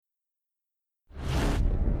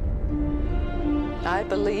I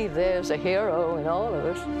believe there's a hero in all of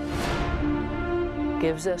us.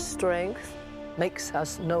 Gives us strength, makes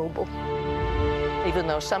us noble. Even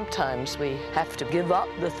though sometimes we have to give up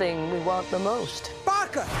the thing we want the most.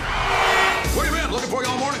 Parker! Where you been? Looking for you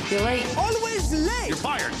all morning. You're late. Always late! You're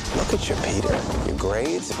fired. Look at you, Peter. Your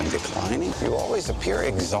grades have been declining. You always appear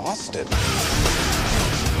exhausted.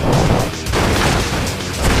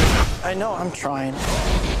 I know, I'm trying.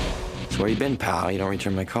 So where you been, pal? You don't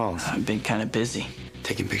return my calls. I've been kind of busy.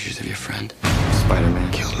 Taking pictures of your friend.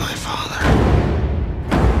 Spider-Man killed my father.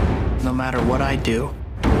 No matter what I do,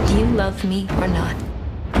 Do you love me or not?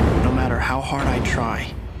 no matter how hard I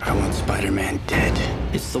try, I want Spider-Man dead.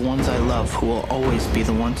 it's the ones I love who will always be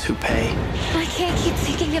the ones who pay. I can't keep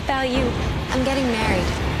thinking about you. I'm getting married.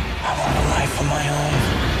 I want a life of my own.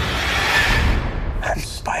 And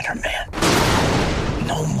Spider-Man.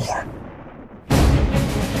 No more.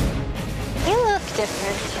 You look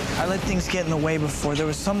different. I let things get in the way before. There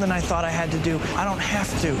was something I thought I had to do. I don't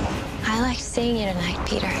have to. I liked seeing you tonight,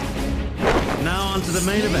 Peter. Now on to the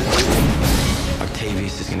main event.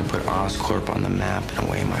 Octavius is going to put Oscorp on the map in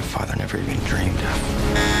a way my father never even dreamed of.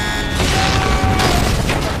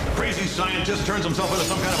 Crazy scientist turns himself into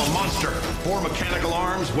some kind of a monster. 4 mechanical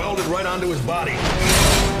arms welded right onto his body.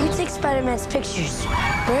 Who takes Spider-Man's pictures?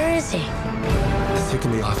 Where is he? It's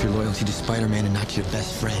taking me off your loyalty to Spider-Man and not your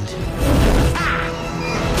best friend.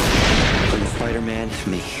 Bring Spider-Man to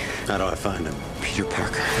me. How do I find him? Peter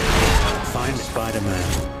Parker. Find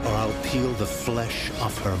Spider-Man, or I'll peel the flesh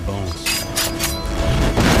off her bones.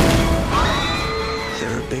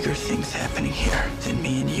 There are bigger things happening here than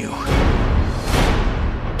me and you.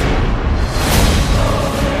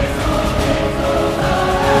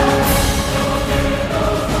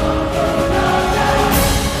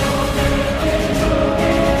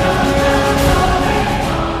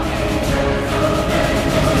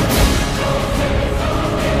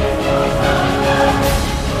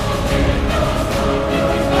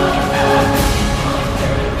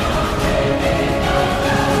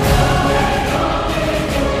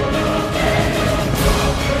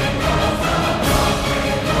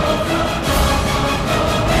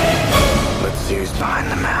 Let's see who's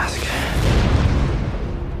behind the mask.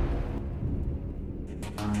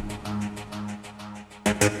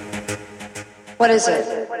 What is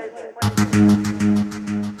it?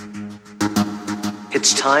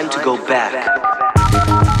 It's time to go back.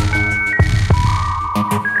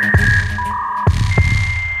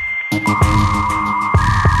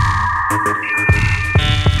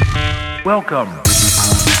 Welcome.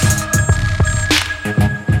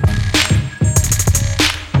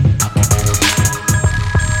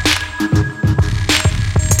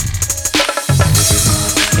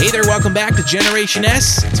 Hey there, welcome back to Generation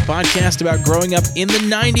S. It's a podcast about growing up in the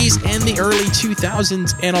 90s and the early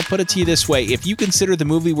 2000s. And I'll put it to you this way. If you consider the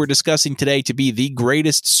movie we're discussing today to be the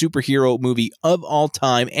greatest superhero movie of all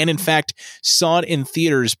time, and in fact saw it in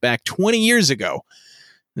theaters back 20 years ago,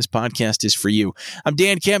 this podcast is for you. I'm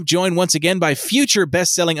Dan Kemp, joined once again by future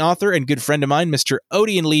best-selling author and good friend of mine, Mr.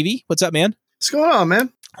 Odeon Levy. What's up, man? What's going on,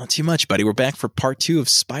 man? Not too much, buddy. We're back for part 2 of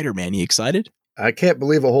Spider-Man. You excited? I can't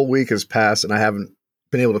believe a whole week has passed and I haven't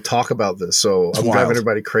been able to talk about this, so I'm driving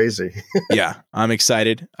everybody crazy. Yeah, I'm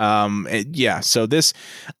excited. So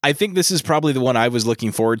I think this is probably the one I was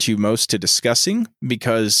looking forward to most to discussing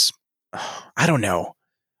because I don't know.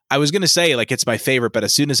 I was going to say like it's my favorite, but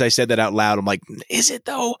as soon as I said that out loud, I'm like, is it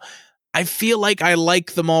though? I feel like I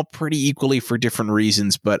like them all pretty equally for different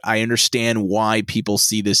reasons, but I understand why people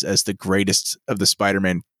see this as the greatest of the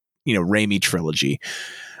Spider-Man, Raimi trilogy.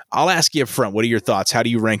 I'll ask you up front, what are your thoughts? How do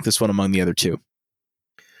you rank this one among the other two?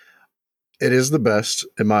 It is the best,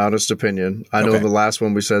 in my honest opinion. I know the last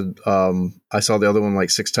one we said, I saw the other one like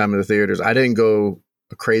 6 times in the theaters. I didn't go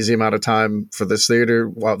a crazy amount of time for this theater.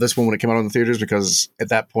 Well, this one when it came out in the theaters, because at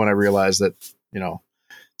that point I realized that,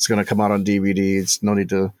 it's going to come out on DVD. It's no need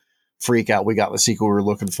to freak out. We got the sequel we were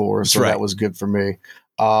looking for. So that was good for me.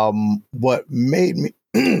 What made me,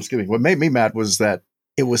 what made me mad was that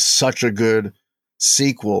it was such a good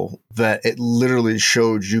sequel that it literally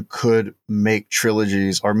showed you could make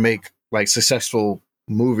trilogies or make like successful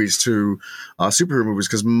movies to superhero movies,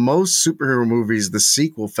 because most superhero movies, the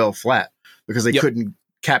sequel fell flat because they couldn't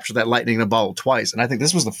capture that lightning in a bottle twice. And I think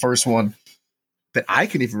this was the first one that I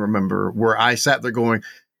can even remember where I sat there going,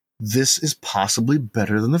 this is possibly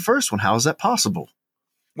better than the first one. How is that possible?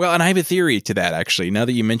 Well, and I have a theory to that, actually. Now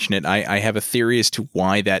that you mention it, I have a theory as to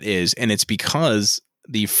why that is. And it's because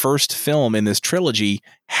the first film in this trilogy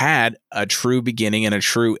had a true beginning and a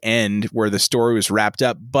true end where the story was wrapped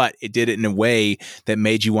up, but it did it in a way that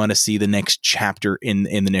made you want to see the next chapter in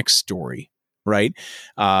the next story. right?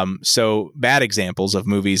 So bad examples of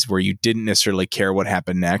movies where you didn't necessarily care what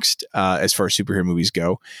happened next, as far as superhero movies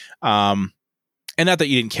go. And not that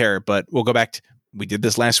you didn't care, but we'll go back to, we did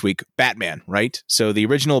this last week, Batman, right? So the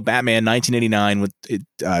original Batman, 1989, with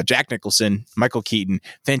Jack Nicholson, Michael Keaton,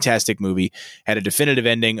 fantastic movie, had a definitive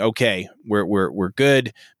ending. Okay, we're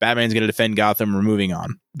good. Batman's going to defend Gotham. We're moving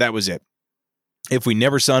on. That was it. If we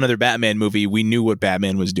never saw another Batman movie, we knew what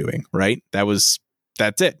Batman was doing, right? That's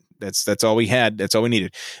it. That's all we had. That's all we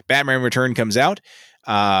needed. Batman Returns,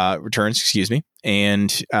 excuse me,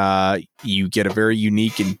 and you get a very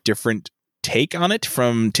unique and different take on it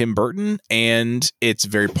from Tim Burton, and it's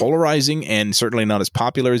very polarizing and certainly not as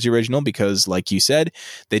popular as the original because, like you said,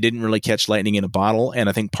 they didn't really catch lightning in a bottle. And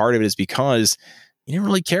I think part of it is because you didn't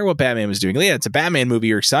really care what Batman was doing. Yeah, it's a Batman movie,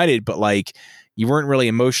 you're excited, but like you weren't really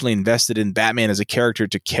emotionally invested in Batman as a character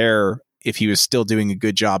to care if he was still doing a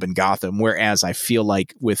good job in Gotham. Whereas I feel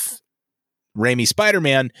like with Raimi's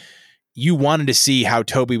Spider-Man, you wanted to see how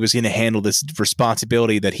Tobey was going to handle this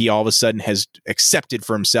responsibility that he all of a sudden has accepted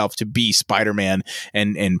for himself to be Spider-Man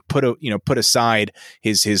and put aside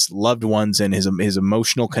his loved ones and his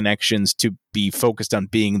emotional connections to be focused on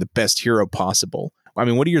being the best hero possible. I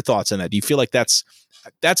mean, what are your thoughts on that? Do you feel like that's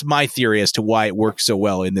my theory as to why it works so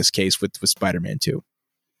well in this case with Spider-Man 2?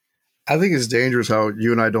 I think it's dangerous how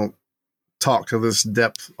you and I don't talk to this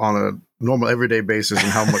depth on a normal everyday basis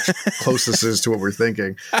and how much close this is to what we're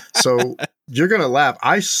thinking. So you're going to laugh.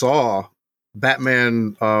 I saw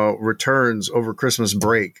Batman Returns over Christmas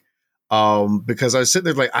break because I was sitting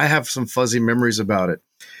there like, I have some fuzzy memories about it.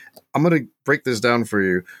 I'm going to break this down for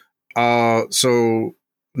you. So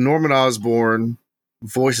Norman Osborn,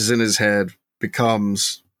 voices in his head,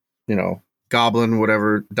 becomes, Goblin,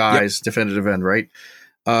 whatever, dies, definitive end, right?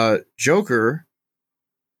 Joker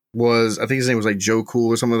was, I think his name was like Joe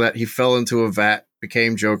Cool or something like that. He fell into a vat,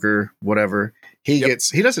 became Joker, whatever. He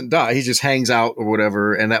doesn't die. He just hangs out or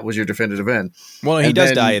whatever. And that was your definitive end. Well, he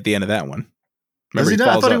does die at the end of that one. Remember, he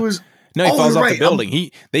falls off. No, he falls off the building.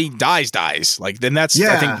 He dies. Like, then I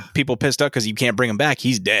think people pissed up because you can't bring him back.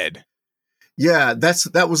 He's dead. Yeah,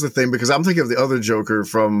 that was the thing, because I'm thinking of the other Joker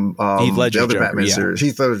from Heath Ledger's the other Batman series.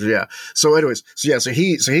 Heath Ledger, yeah. So anyways, so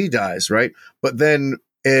he dies, right? But then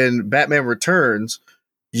in Batman Returns,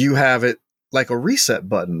 you have it like a reset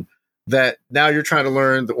button that now you're trying to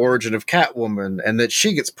learn the origin of Catwoman, and that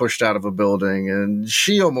she gets pushed out of a building and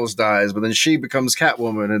she almost dies, but then she becomes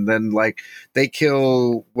Catwoman, and then like they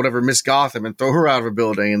kill whatever Miss Gotham and throw her out of a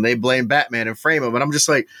building, and they blame Batman and frame him. And I'm just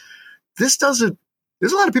like, there's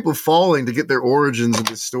a lot of people falling to get their origins in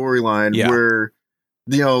this storyline where,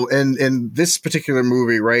 in this particular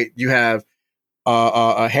movie, right, you have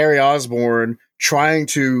Harry Osborn trying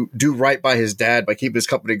to do right by his dad by keeping his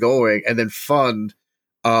company going, and then fund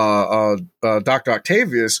Dr.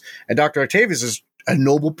 Octavius. And Dr. Octavius is a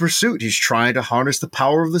noble pursuit. He's trying to harness the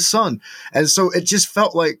power of the sun. And so it just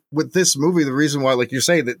felt like with this movie, the reason why, like you're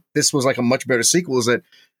saying, that this was like a much better sequel is that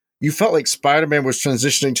you felt like Spider-Man was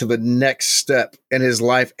transitioning to the next step in his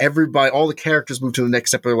life. All the characters moved to the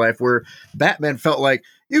next step of their life, where Batman felt like,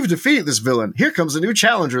 you've defeated this villain. Here comes a new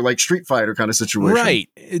challenger, like Street Fighter kind of situation. Right.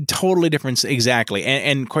 Totally different. Exactly.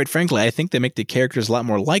 And quite frankly, I think they make the characters a lot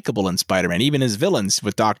more likable in Spider-Man, even as villains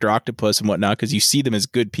with Dr. Octopus and whatnot, because you see them as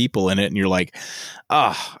good people in it, and you're like,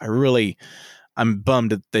 I'm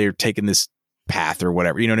bummed that they're taking this path or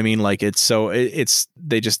whatever, you know what I mean? Like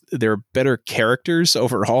they're better characters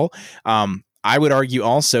overall. I would argue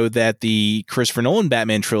also that the Christopher Nolan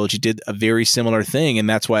Batman trilogy did a very similar thing, and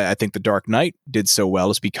that's why I think The Dark Knight did so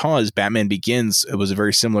well, is because Batman Begins, it was a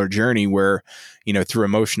very similar journey where, through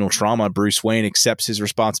emotional trauma, Bruce Wayne accepts his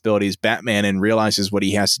responsibility as Batman and realizes what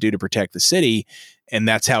he has to do to protect the city, and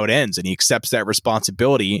that's how it ends. And he accepts that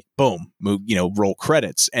responsibility. Boom, roll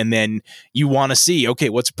credits. And then you want to see, okay,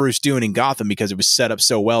 what's Bruce doing in Gotham? Because it was set up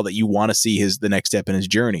so well that you want to see the next step in his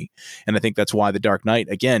journey. And I think that's why The Dark Knight,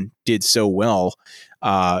 again, did so well,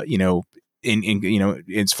 in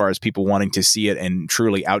as far as people wanting to see it and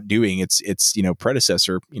truly outdoing its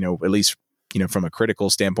predecessor, at least, from a critical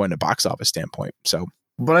standpoint and a box office standpoint. So,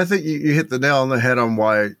 but I think you hit the nail on the head on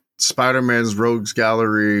why Spider-Man's Rogues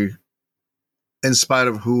Gallery, in spite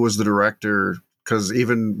of who was the director, because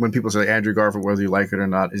even when people say Andrew Garfield, whether you like it or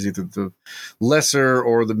not, is either the lesser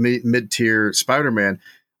or the mid-tier Spider-Man,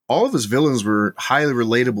 all of his villains were highly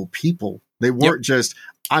relatable people. They weren't just,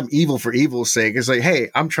 I'm evil for evil's sake. It's like, hey,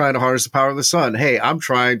 I'm trying to harness the power of the sun. Hey, I'm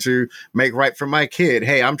trying to make right for my kid.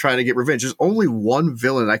 Hey, I'm trying to get revenge. There's only one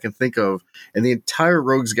villain I can think of in the entire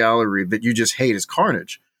Rogues Gallery that you just hate is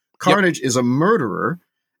Carnage. Carnage is a murderer,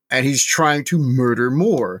 and he's trying to murder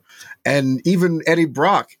more. And even Eddie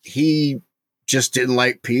Brock, he just didn't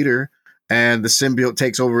like Peter. and the symbiote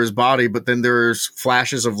takes over his body. But then there's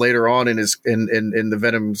flashes of later on in his in the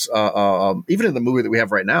Venom's even in the movie that we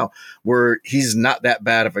have right now, where he's not that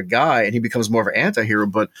bad of a guy and he becomes more of an anti-hero.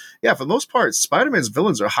 But yeah, for the most part, Spider-Man's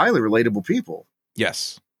villains are highly relatable people.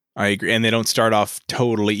 Yes, I agree. And they don't start off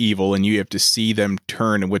totally evil, and you have to see them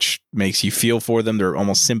turn, which makes you feel for them. They're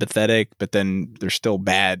almost sympathetic, but then they're still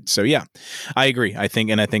bad. So yeah, I agree. I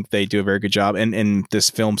think they do a very good job. And this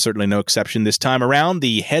film, certainly no exception this time around.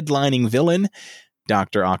 The headlining villain,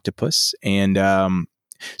 Dr. Octopus. And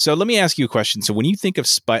so let me ask you a question. So when you think of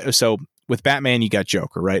so with Batman, you got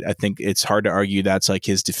Joker, right? I think it's hard to argue that's like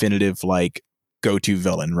his definitive, like, go-to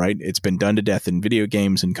villain, right? It's been done to death in video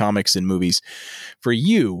games and comics and movies. For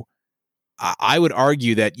you, I would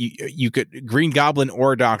argue that you could Green Goblin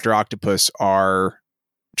or Dr. Octopus are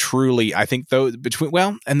truly, I think, though, between,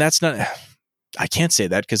 well, and that's not, I can't say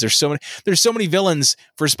that because there's so many villains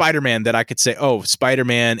for Spider-Man that I could say, oh,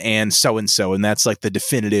 Spider-Man and so, and that's like the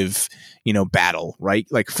definitive, battle, right?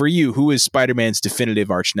 Like for you, who is Spider-Man's definitive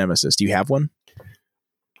arch nemesis? Do you have one?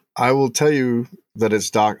 I will tell you that it's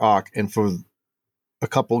Doc Ock, and for a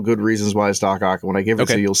couple good reasons why it's Doc Ock. When I give it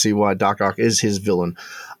to you, you'll see why Doc Ock is his villain.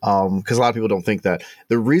 Because a lot of people don't think that.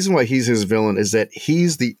 The reason why he's his villain is that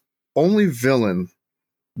he's the only villain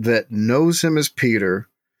that knows him as Peter,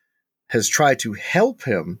 has tried to help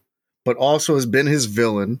him, but also has been his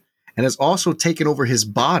villain and has also taken over his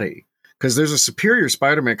body. Because there's a Superior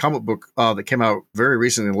Spider-Man comic book that came out very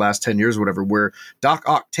recently in the last 10 years or whatever, where Doc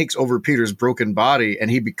Ock takes over Peter's broken body and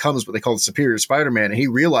he becomes what they call the Superior Spider-Man. And he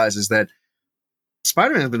realizes that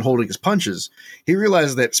Spider-Man has been holding his punches. He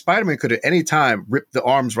realizes that Spider-Man could at any time rip the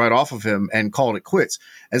arms right off of him and call it quits.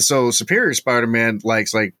 And so Superior Spider-Man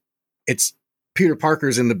likes, like, it's Peter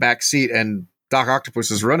Parker's in the back seat and Doc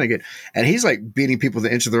Octopus is running it. And he's like beating people to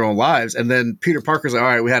the inch of their own lives. And then Peter Parker's like, all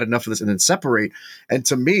right, we had enough of this, and then separate. And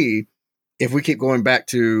to me, if we keep going back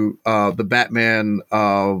to the Batman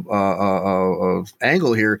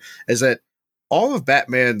angle here, is that all of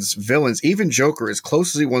Batman's villains, even Joker, as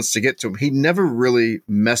close as he wants to get to him, he never really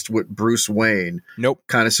messed with Bruce Wayne. Nope.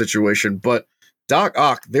 Kind of situation. But Doc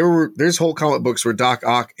Ock, there's whole comic books where Doc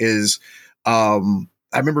Ock is, I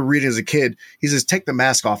remember reading as a kid, he says, take the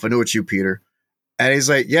mask off. I know it's you, Peter. And he's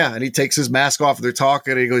like, yeah. And he takes his mask off and they're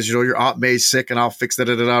talking. And he goes, your Aunt May's sick and I'll fix that,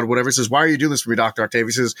 or whatever. He says, why are you doing this for me, Dr. Octavia?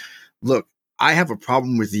 He says, look, I have a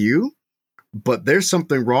problem with you, but there's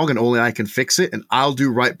something wrong and only I can fix it, and I'll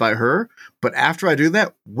do right by her. But after I do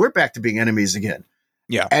that, we're back to being enemies again.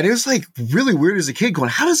 Yeah. And it was like really weird as a kid going,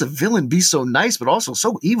 how does a villain be so nice, but also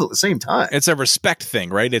so evil at the same time? It's a respect thing,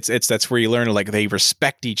 right? It's that's where you learn, like, they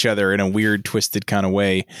respect each other in a weird, twisted kind of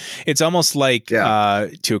way. It's almost like,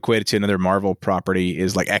 to equate it to another Marvel property,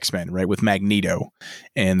 is like X-Men, right? With Magneto,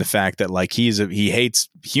 and the fact that, like, he hates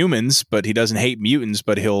humans, but he doesn't hate mutants,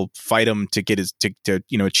 but he'll fight them to get to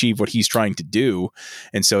achieve what he's trying to do.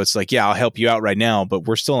 And so it's like, yeah, I'll help you out right now, but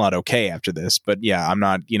we're still not okay after this. But yeah, I'm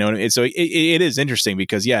not, so it is interesting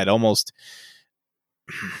because, yeah, it almost,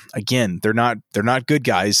 again, they're not good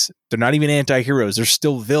guys. They're not even anti-heroes. They're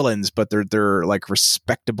still villains, but they're like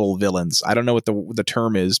respectable villains. I don't know what the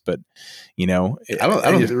term is, but I don't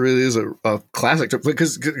think there really is a classic term,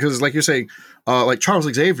 because like you're saying, like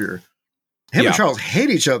Charles Xavier, him and Charles hate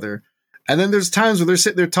each other. And then there's times where they're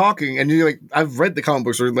sitting there talking, and you're like, I've read the comic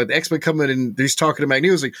books where, like, the X-Men come in and he's talking to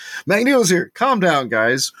Magneto. He's like, Magneto's here. Calm down,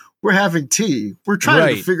 guys. We're having tea. We're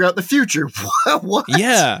trying to figure out the future. What?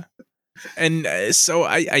 Yeah. And so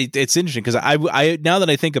it's interesting because I now that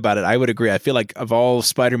I think about it, I would agree. I feel like of all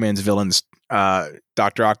Spider-Man's villains,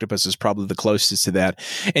 Dr. Octopus is probably the closest to that.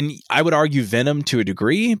 And I would argue Venom to a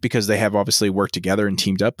degree, because they have obviously worked together and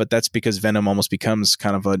teamed up, but that's because Venom almost becomes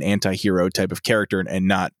kind of an anti-hero type of character and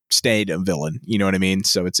not stayed a villain. You know what I mean?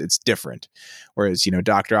 So it's different. Whereas,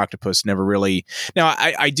 Dr. Octopus never really, now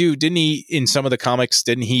didn't he, in some of the comics,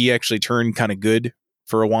 didn't he actually turn kind of good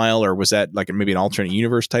for a while, or was that like maybe an alternate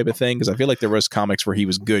universe type of thing? Because I feel like there was comics where he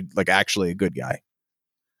was good, like actually a good guy.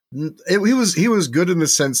 He was good in the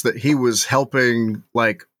sense that he was helping,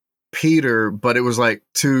 like, Peter, but it was like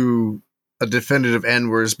to a definitive end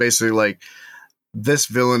where it's basically like, this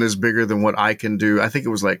villain is bigger than what I can do. I think it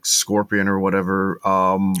was like Scorpion or whatever.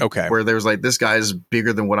 Where there was like, this guy is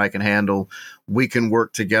bigger than what I can handle. We can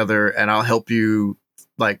work together, and I'll help you,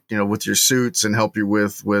 like, with your suits, and help you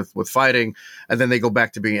with fighting. And then they go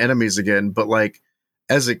back to being enemies again. But, like,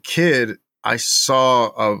 as a kid, I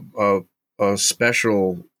saw a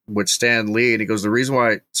special with Stan Lee, and he goes, the reason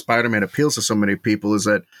why Spider-Man appeals to so many people is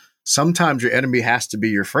that sometimes your enemy has to be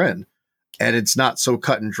your friend, and it's not so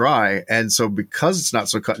cut and dry. And so because it's not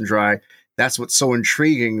so cut and dry, that's what's so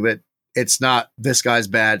intriguing, that it's not this guy's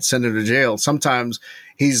bad, send him to jail. Sometimes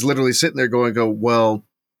he's literally sitting there going, well,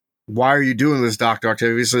 why are you doing this, Dr.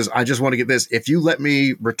 Octavius? He says, I just want to get this. If you let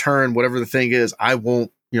me return whatever the thing is, I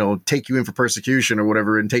won't, take you in for persecution or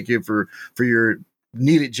whatever and take you for your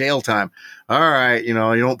needed jail time. All right. You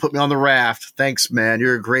don't put me on the raft. Thanks, man.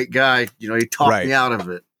 You're a great guy. You talked me out of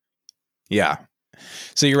it. Yeah.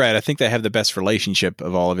 So you're right. I think they have the best relationship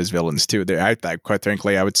of all of his villains too. Quite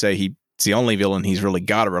frankly, I would say he's the only villain he's really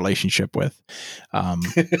got a relationship with.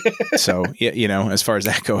 So yeah, as far as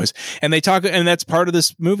that goes, and they talk, and that's part of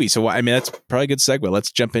this movie. So I mean, that's probably a good segue.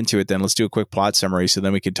 Let's jump into it then. Let's do a quick plot summary, so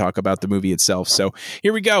then we can talk about the movie itself. So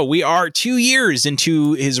here we go. We are 2 years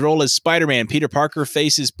into his role as Spider-Man. Peter Parker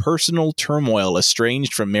faces personal turmoil,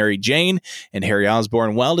 estranged from Mary Jane and Harry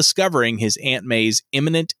Osborn, while discovering his Aunt May's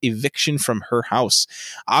imminent eviction from her house.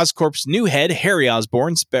 Oscorp's new head, Harry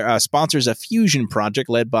Osborn, sponsors a fusion project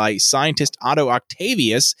led by scientist Otto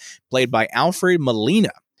Octavius, played by Alfred Molina,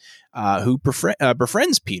 who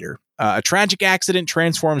befriends Peter. A tragic accident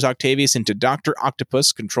transforms Octavius into Dr.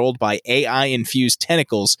 Octopus, controlled by AI-infused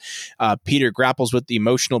tentacles. Peter grapples with the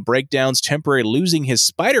emotional breakdowns, temporarily losing his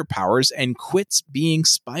spider powers, and quits being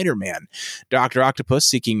Spider-Man. Dr. Octopus,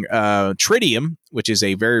 seeking tritium, which is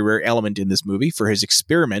a very rare element in this movie, for his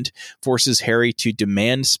experiment, forces Harry to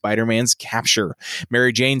demand Spider-Man's capture.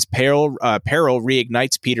 Mary Jane's peril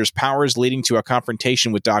reignites Peter's powers, leading to a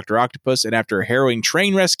confrontation with Dr. Octopus, and after a harrowing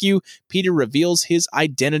train rescue, Peter reveals his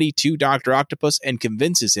identity to Dr. Octopus and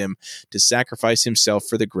convinces him to sacrifice himself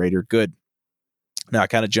for the greater good. Now, I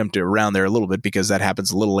kind of jumped around there a little bit because that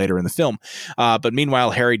happens a little later in the film. But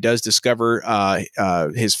meanwhile, Harry does discover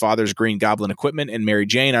his father's Green Goblin equipment, and Mary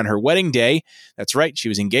Jane, on her wedding day, that's right, she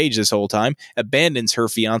was engaged this whole time, abandons her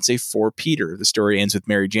fiancé for Peter. The story ends with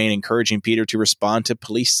Mary Jane encouraging Peter to respond to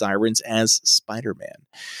police sirens as Spider-Man.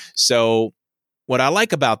 So what I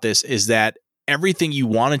like about this is that everything you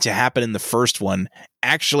wanted to happen in the first one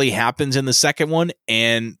actually happens in the second one,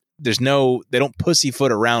 and they don't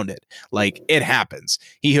pussyfoot around it. Like, it happens.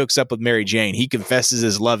 He hooks up with Mary Jane. He confesses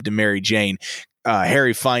his love to Mary Jane.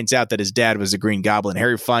 Harry finds out that his dad was a Green Goblin.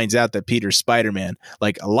 Harry finds out that Peter's Spider-Man.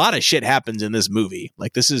 Like, a lot of shit happens in this movie.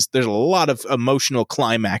 Like, there's a lot of emotional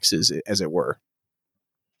climaxes, as it were.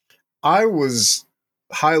 I was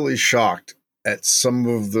highly shocked at some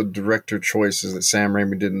of the director choices that Sam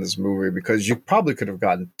Raimi did in this movie, because you probably could have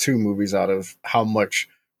gotten 2 movies out of how much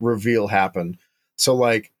reveal happened. So,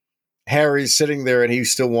 like, Harry's sitting there and he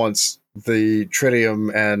still wants the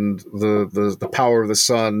tritium and the power of the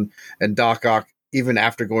sun, and Doc Ock, even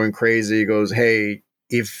after going crazy, he goes, hey,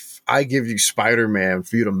 if I give you Spider-Man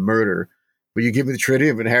for you to murder, will you give me the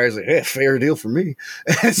tritium? And Harry's like, hey, fair deal for me.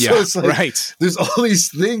 And so it's like, right. There's all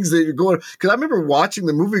these things that you're going, because I remember watching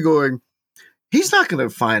the movie going, he's not going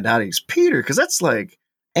to find out he's Peter, because that's like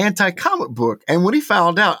anti-comic book. And when he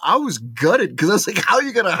found out, I was gutted, because I was like, how are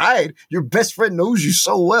you going to hide? Your best friend knows you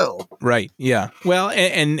so well. Right. Yeah. Well,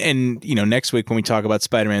 and next week when we talk about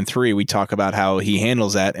Spider-Man 3, we talk about how he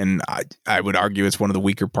handles that. And I would argue it's one of the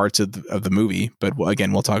weaker parts of the movie. But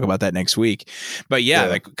again, we'll talk about that next week. But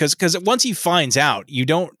yeah. because once he finds out, they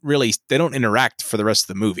don't interact for the rest of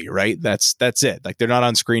the movie. Right. That's it. Like, they're not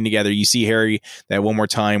on screen together. You see Harry that one more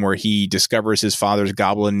time where he discovers his father's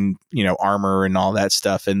goblin, armor and all that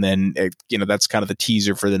stuff. And then, that's kind of the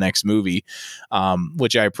teaser for the next movie,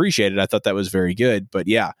 which I appreciated. I thought that was very good. But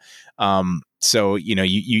yeah. So,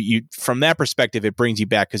 you from that perspective, it brings you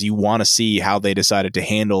back because you want to see how they decided to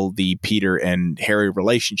handle the Peter and Harry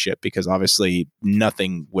relationship, because obviously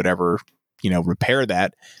nothing would ever, repair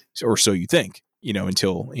that, or so you think,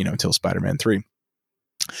 until Spider-Man 3.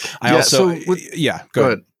 Go ahead. No, go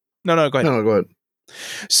ahead. No, go ahead.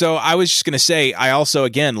 So I was just going to say, I also,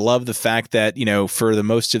 again, love the fact that, for the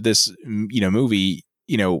most of this, movie,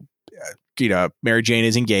 Mary Jane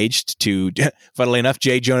is engaged to, funnily enough,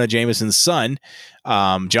 J. Jonah Jameson's son,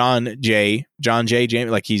 John J.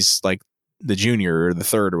 Jameson, like he's like the junior or the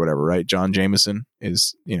third or whatever, right? John Jameson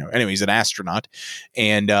is, anyway, he's an astronaut.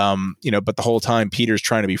 And, but the whole time Peter's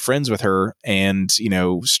trying to be friends with her and,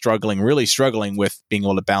 really struggling with being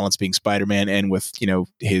able to balance being Spider-Man and with,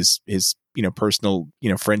 his personal,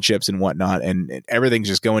 friendships and whatnot. And everything's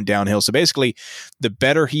just going downhill. So basically, the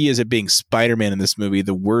better he is at being Spider-Man in this movie,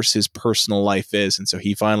 the worse his personal life is. And so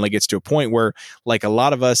he finally gets to a point where, like a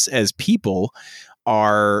lot of us as people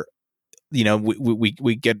are,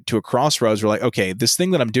 we get to a crossroads. We're like, okay, this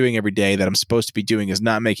thing that I'm doing every day that I'm supposed to be doing is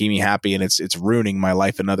not making me happy, and it's ruining my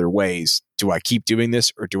life in other ways. Do I keep doing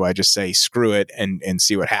this, or do I just say screw it and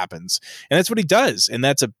see what happens? And that's what he does. And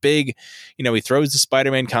that's a big, he throws the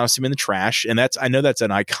Spider-Man costume in the trash. And I know that's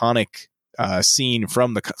an iconic scene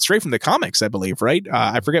from straight from the comics, I believe, right?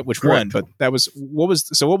 I forget which one, but what was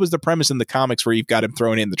the premise in the comics where you've got him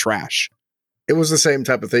thrown in the trash? It was the same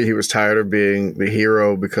type of thing. He was tired of being the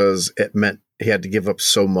hero because it meant he had to give up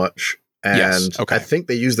so much. And yes. Okay. I think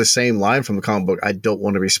they used the same line from the comic book. I don't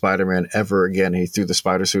want to be Spider-Man ever again. He threw the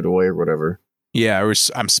spider suit away or whatever. Yeah,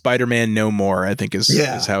 I'm Spider-Man no more, I think is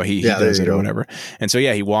how he does it or whatever. And so,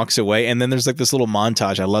 yeah, he walks away. And then there's like this little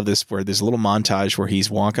montage. I love this, where there's a little montage where he's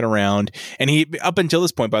walking around. And he, up until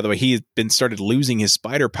this point, by the way, he had started losing his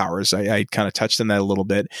spider powers. I kind of touched on that a little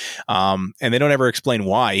bit. And they don't ever explain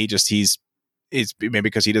why. It's maybe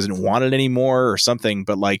because he doesn't want it anymore or something,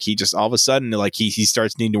 but like he just all of a sudden, like he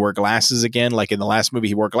starts needing to wear glasses again. Like in the last movie,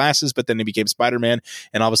 he wore glasses, but then he became Spider-Man,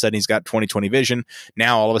 and all of a sudden he's got 20/20 vision.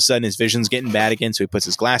 Now all of a sudden his vision's getting bad again, so he puts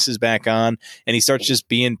his glasses back on, and he starts just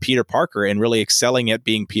being Peter Parker and really excelling at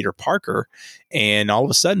being Peter Parker. And all of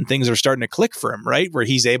a sudden things are starting to click for him, right? Where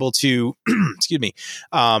he's able to, excuse me,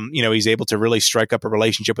 he's able to really strike up a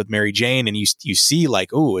relationship with Mary Jane, and you see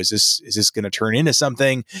like, oh, is this going to turn into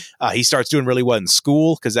something? He starts doing really well in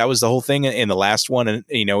school, because that was the whole thing in the last one, and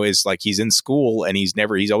is like he's in school and he's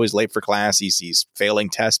always late for class. He's failing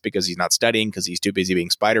tests because he's not studying because he's too busy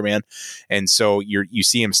being Spider-Man, and so you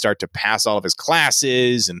see him start to pass all of his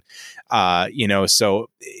classes, and so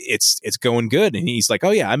it's going good, and he's like,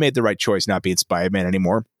 oh yeah, I made the right choice not being Spider-Man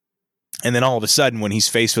anymore. And then all of a sudden, when he's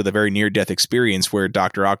faced with a very near-death experience where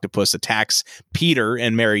Dr. Octopus attacks Peter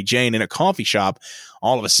and Mary Jane in a coffee shop,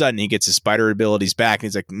 all of a sudden he gets his spider abilities back, and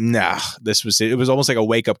he's like, nah, it was almost like a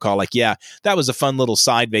wake-up call. Like, yeah, that was a fun little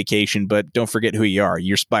side vacation, but don't forget who you are.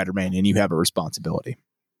 You're Spider-Man, and you have a responsibility.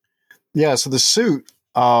 Yeah, so the suit,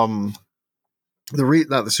 the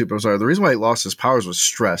reason why he lost his powers was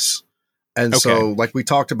stress. And so, like we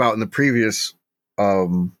talked about in the previous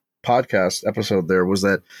podcast episode, there was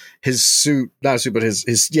that his suit, not a suit, but his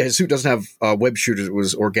suit doesn't have web shooters. It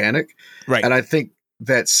was organic, right? And I think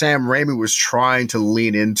that Sam Raimi was trying to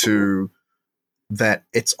lean into that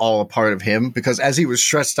it's all a part of him, because as he was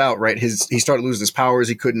stressed out, right, he started losing his powers.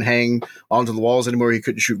 He couldn't hang onto the walls anymore. He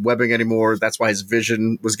couldn't shoot webbing anymore. That's why his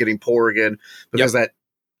vision was getting poor again, because that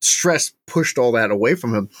stress pushed all that away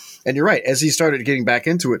from him. And you're right, as he started getting back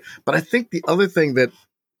into it. But I think the other thing that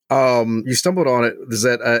you stumbled on it is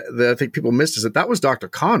that I think people missed is that was Dr.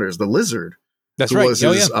 Connors, the lizard. That's right. Was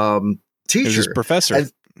his teacher, his professor.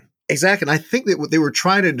 Exactly. And I think that what they were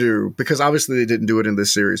trying to do, because obviously they didn't do it in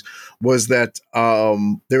this series, was that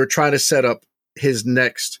they were trying to set up his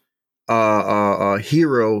next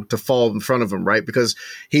hero to fall in front of him, right? Because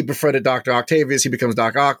he befriended Dr. Octavius, he becomes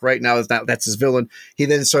Doc Ock, right? Now that's his villain. He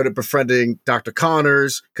then started befriending Dr.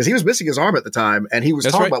 Connors, because he was missing his arm at the time, and he was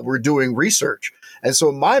talking about, we're doing research. And so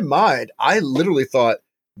in my mind, I literally thought,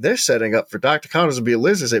 they're setting up for Dr. Connors to be a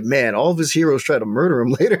lizard. I said, man, all of his heroes try to murder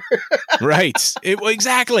him later. Right.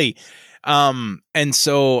 Exactly. And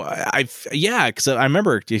so because I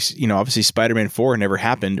remember, obviously Spider-Man 4 never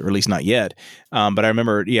happened, or at least not yet. But I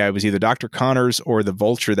remember, it was either Dr. Connors or the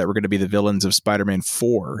Vulture that were going to be the villains of Spider-Man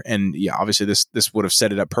 4. And obviously this would have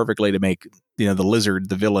set it up perfectly to make, the lizard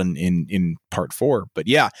the villain in part 4. But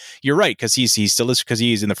yeah, you're right. Cause he's still, because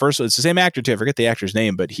he's in the first one. It's the same actor too. I forget the actor's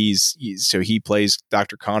name, but so he plays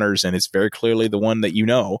Dr. Connors, and it's very clearly the one that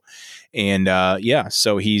And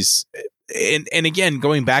so he's, and again,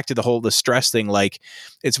 going back to the stress thing, like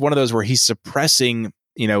it's one of those where he's suppressing,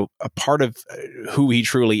 a part of who he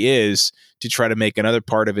truly is to try to make another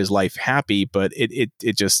part of his life happy. But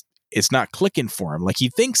it's not clicking for him. Like he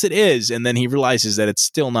thinks it is. And then he realizes that it's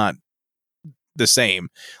still not the same.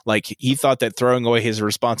 Like he thought that throwing away his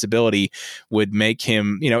responsibility would make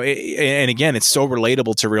him, and again, it's so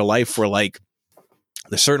relatable to real life, where like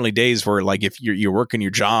there's certainly days where like if you're working your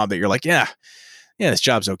job that you're like, yeah, this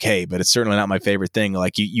job's okay, but it's certainly not my favorite thing.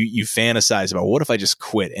 Like you fantasize about, what if I just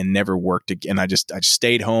quit and never worked again? I just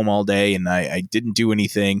stayed home all day and I didn't do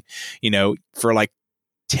anything, for like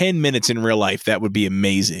 10 minutes in real life. That would be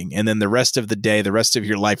amazing. And then the rest of the day, the rest of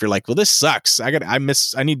your life, you're like, well, this sucks. I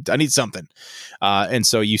need something. And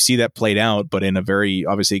so you see that played out, but in a very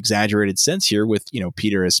obviously exaggerated sense here with,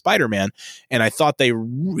 Peter as Spider-Man. And I thought they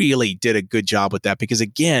really did a good job with that, because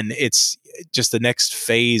again, it's just the next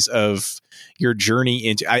phase of your journey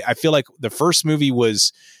into, I feel like the first movie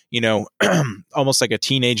was, almost like a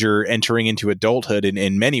teenager entering into adulthood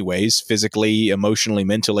in many ways, physically, emotionally,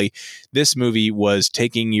 mentally. This movie was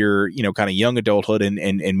taking your, kind of young adulthood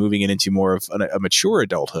and moving it into more of a mature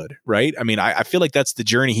adulthood, right? I mean, I feel like that's the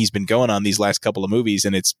journey he's been going on these last couple of movies,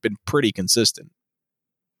 and it's been pretty consistent.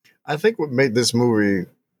 I think what made this movie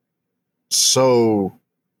so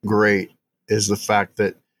great is the fact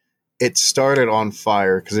that it started on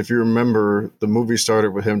fire. Because if you remember, the movie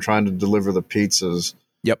started with him trying to deliver the pizzas.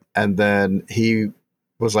 Yep. And then he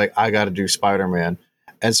was like, I got to do Spider-Man.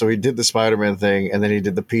 And so he did the Spider-Man thing, and then he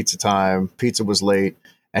did the pizza time. Pizza was late.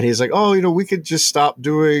 And he's like, oh, we could just stop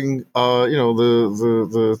doing,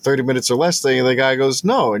 the 30 minutes or less thing. And the guy goes,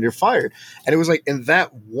 no, and you're fired. And it was like in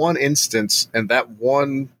that one instance and that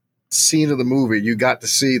one scene of the movie, you got to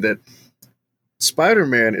see that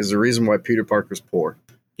Spider-Man is the reason why Peter Parker's poor.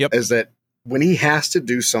 Yep. Is that when he has to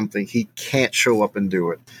do something, he can't show up and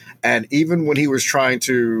do it. And even when he was trying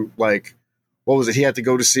to, like, what was it? He had to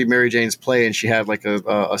go to see Mary Jane's play, and she had like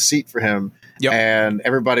a seat for him. Yep. And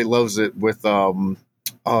everybody loves it with, oh,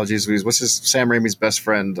 geez, what's Sam Raimi's best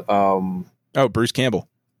friend? Bruce Campbell.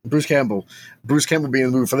 Bruce Campbell being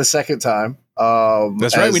in the movie for the second time.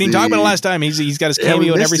 That's right. We didn't talk about it last time. He's got his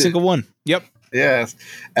cameo in every single one. Yep. Yeah.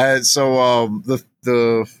 And so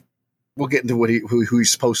we'll get into who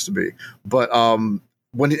he's supposed to be. But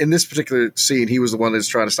when in this particular scene, he was the one that's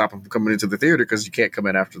trying to stop him from coming into the theater because you can't come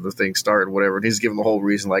in after the thing started or whatever. And he's giving the whole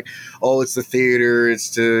reason like, oh, it's the theater. It's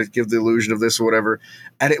to give the illusion of this or whatever.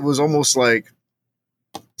 And it was almost like,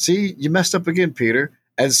 see, you messed up again, Peter.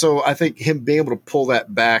 And so I think him being able to pull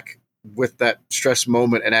that back with that stress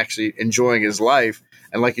moment and actually enjoying his life.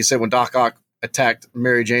 And like you said, when Doc Ock attacked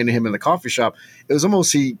Mary Jane and him in the coffee shop, it was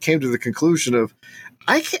almost he came to the conclusion of,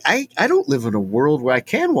 I don't live in a world where I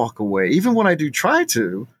can walk away. Even when I do try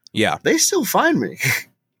to, they still find me.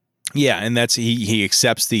 Yeah, and that's he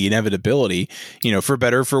accepts the inevitability, for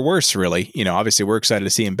better or for worse, really. Obviously we're excited to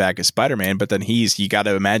see him back as Spider-Man, but then you got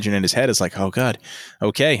to imagine in his head, it's like, oh God,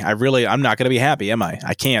 okay, I'm not going to be happy, am I?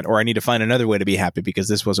 I can't, or I need to find another way to be happy because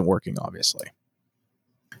this wasn't working, obviously.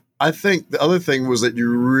 I think the other thing was that you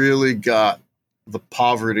really got the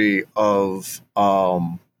poverty of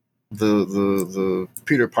the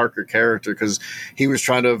Peter Parker character, because he was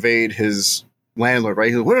trying to evade his landlord, right?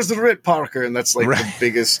 He's like, where's the rent, Parker? And that's like the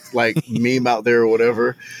biggest like meme out there or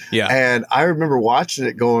whatever. Yeah. And I remember watching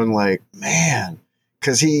it going like, man,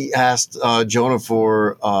 because he asked Jonah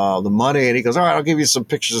for the money, and he goes, all right, I'll give you some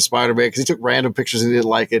pictures of Spider-Man, because he took random pictures and he didn't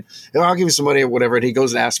like it. I'll give you some money or whatever. And he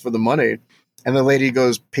goes and asks for the money. And the lady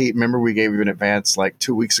goes, Pete, remember we gave you an advance like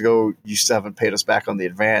 2 weeks ago. You still haven't paid us back on the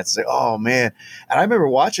advance. Like, oh, man. And I remember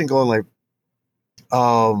watching going like,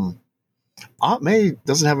 Aunt May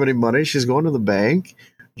doesn't have any money. She's going to the bank.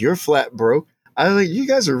 You're flat broke. I think you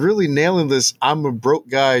guys are really nailing this I'm a broke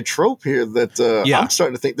guy trope here that I'm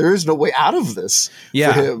starting to think there is no way out of this.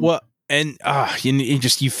 Yeah. For him. Well, and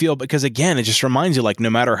you feel, because again, it just reminds you, like,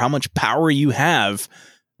 no matter how much power you have,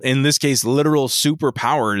 in this case, literal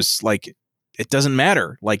superpowers, like, it doesn't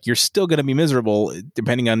matter. Like, you're still going to be miserable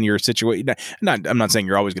depending on your situation. I'm not saying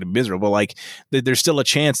you're always going to be miserable. Like, there's still a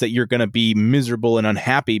chance that you're going to be miserable and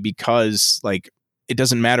unhappy because, like, it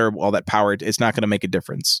doesn't matter all that power. It's not going to make a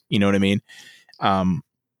difference. You know what I mean?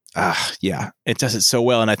 Yeah, it does it so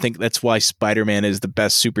well. And I think that's why Spider-Man is the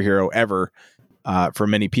best superhero ever for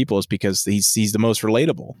many people, is because he's the most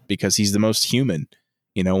relatable, because he's the most human.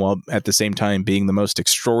 While at the same time being the most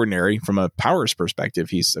extraordinary from a powers perspective.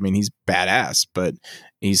 He's badass, but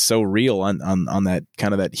he's so real on that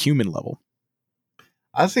kind of that human level.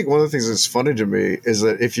 I think one of the things that's funny to me is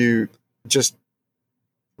that if you just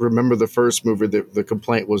remember the first movie, the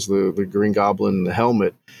complaint was the Green Goblin and the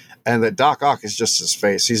helmet, and that Doc Ock is just his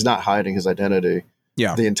face. He's not hiding his identity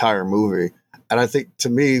the entire movie. And I think, to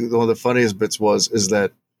me, one of the funniest bits is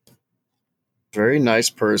that very nice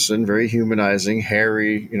person, very humanizing.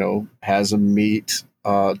 Harry, has him meet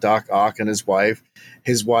Doc Ock and his wife.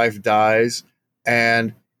 His wife dies,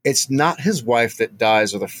 and it's not his wife that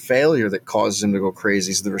dies or the failure that causes him to go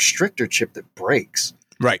crazy. It's the restrictor chip that breaks.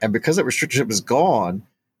 Right. And because that restrictor chip is gone,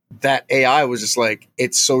 that AI was just like,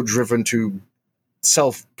 it's so driven to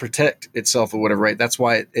self-protect itself or whatever, right? That's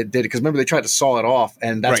why it did it. Because remember, they tried to saw it off,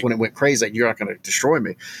 and that's when it went crazy. Like, you're not going to destroy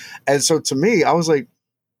me. And so to me, I was like,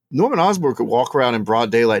 Norman Osborn could walk around in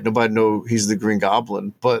broad daylight. Nobody know he's the Green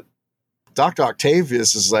Goblin. But Dr.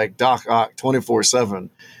 Octavius is like Doc Ock 24/7.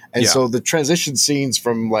 And so the transition scenes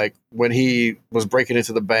from like when he was breaking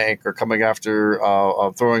into the bank or coming after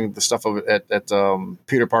throwing the stuff at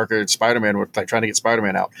Peter Parker and Spider-Man, with like trying to get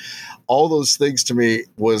Spider-Man out, all those things to me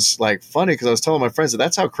was like funny, because I was telling my friends that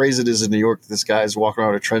that's how crazy it is in New York. This guy's walking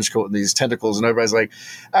around with a trench coat and these tentacles, and everybody's like,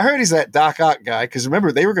 I heard he's that Doc Ock guy, because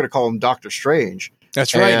remember, they were going to call him Doctor Strange.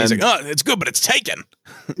 That's right. And he's like, oh, it's good, but it's taken.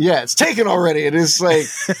 Yeah, it's taken already. And it's like,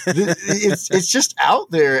 it's just out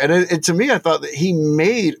there. And to me, I thought that he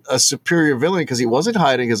made a superior villain because he wasn't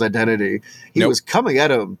hiding his identity. He was coming at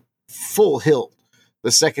him full hilt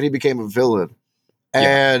the second he became a villain.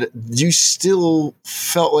 And you still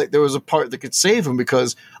felt like there was a part that could save him,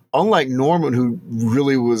 because unlike Norman, who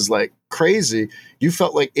really was like crazy, you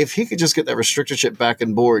felt like if he could just get that restricted ship back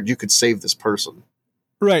on board, you could save this person.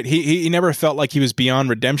 Right. He never felt like he was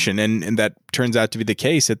beyond redemption. And that turns out to be the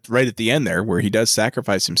case right at the end there, where he does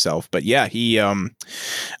sacrifice himself. But yeah,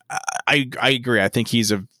 I agree. I think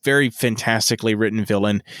he's a very fantastically written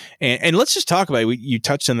villain. And let's just talk about it. You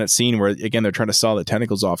touched on that scene where, again, they're trying to saw the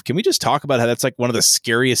tentacles off. Can we just talk about how that's like one of the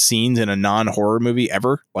scariest scenes in a non-horror movie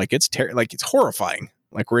ever? Like it's it's horrifying.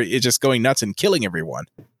 Like it's just going nuts and killing everyone.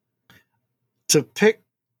 To pick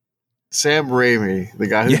Sam Raimi, the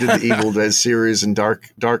guy who did the Evil Dead series and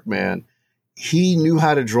Dark Man, he knew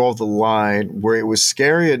how to draw the line where it was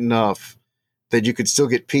scary enough that you could still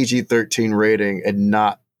get PG-13 rating and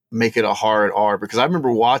not make it a hard R. Because I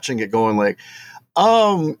remember watching it going like,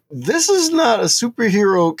 this is not a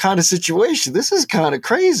superhero kind of situation. This is kind of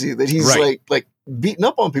crazy that he's like beating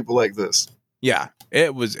up on people like this. Yeah.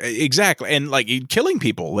 It was exactly. And like killing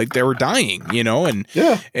people, like they were dying, and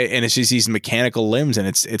it's just these mechanical limbs, and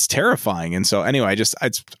it's terrifying. And so anyway,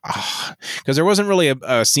 because there wasn't really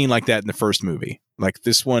a scene like that in the first movie. Like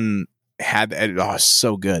this one had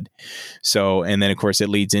so good. So, and then of course it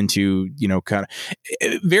leads into, kind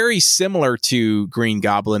of very similar to Green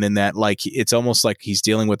Goblin in that, like, it's almost like he's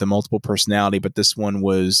dealing with a multiple personality, but this one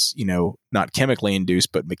was, not chemically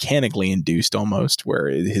induced, but mechanically induced almost, where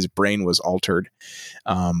his brain was altered,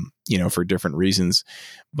 for different reasons.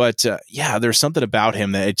 But there's something about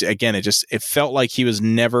him that it felt like he was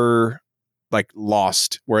never like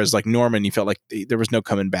lost, whereas like Norman, you felt like there was no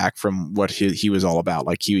coming back from what he was all about,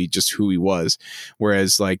 like he just who he was.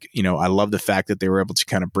 Whereas like, I love the fact that they were able to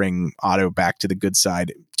kind of bring Otto back to the good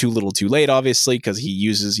side too little too late, obviously, because he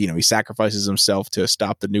uses, he sacrifices himself to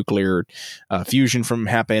stop the nuclear fusion from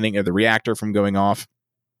happening, or the reactor from going off.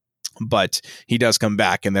 But he does come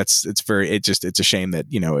back, and it's a shame that,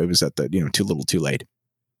 it was at the, too little too late.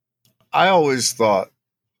 I always thought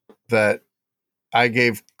that I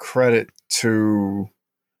gave credit to,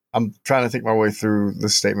 I'm trying to think my way through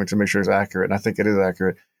this statement to make sure it's accurate, and I think it is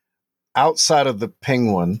accurate. Outside of the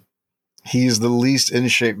Penguin, he's the least in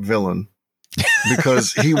shape villain,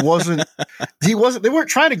 because they weren't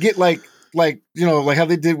trying to get like how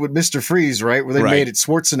they did with Mr. Freeze, right? Where they made it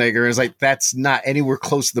Schwarzenegger, and it's like, that's not anywhere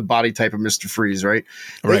close to the body type of Mr. Freeze, right?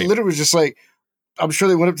 They literally was just like, I'm sure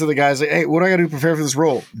they went up to the guys like, hey, what do I got to do to prepare for this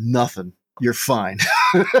role? Nothing. You're fine.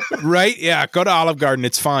 Right? Yeah. Go to Olive Garden.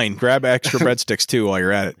 It's fine. Grab extra breadsticks too while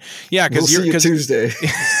you're at it. Yeah. Because we'll see you Tuesday.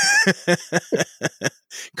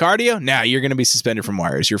 Cardio? Nah, you're going to be suspended from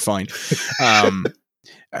wires. You're fine.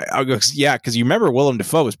 I'll go. Yeah. Because you remember Willem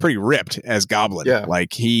Dafoe was pretty ripped as Goblin. Yeah.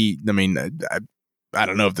 Like I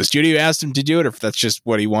don't know if the studio asked him to do it or if that's just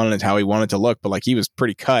what he wanted, how he wanted to look, but like he was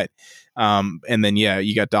pretty cut. And then,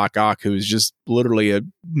 you got Doc Ock, who's just literally a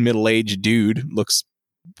middle-aged dude, looks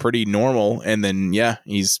pretty normal, and then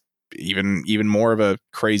he's even more of a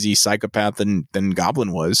crazy psychopath than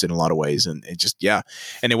Goblin was in a lot of ways. And it just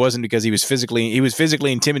and it wasn't because he was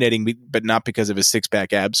physically intimidating, but not because of his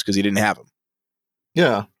six-pack abs, because he didn't have them.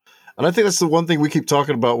 Yeah. And I think that's the one thing we keep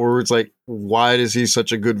talking about, where it's like, why is he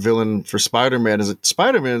such a good villain for Spider-Man? Is it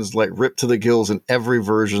Spider-Man's like ripped to the gills in every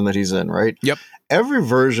version that he's in, right? Yep. Every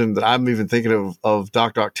version that I'm even thinking of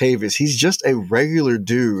Dr. Octavius, he's just a regular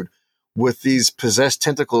dude with these possessed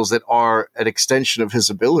tentacles that are an extension of his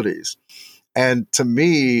abilities. And to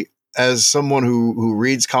me, as someone who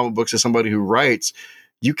reads comic books, as somebody who writes,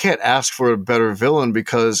 you can't ask for a better villain,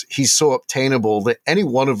 because he's so obtainable that any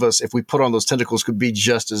one of us, if we put on those tentacles, could be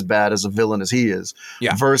just as bad as a villain as he is.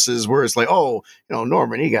 Yeah. Versus where it's like,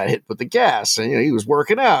 Norman, he got hit with the gas, and he was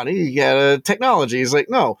working out, he got a technology. He's like,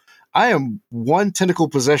 no, I am one tentacle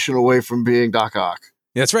possession away from being Doc Ock.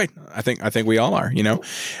 That's right. I think we all are,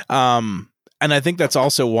 and I think that's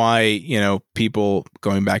also why, people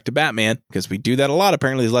going back to Batman, because we do that a lot,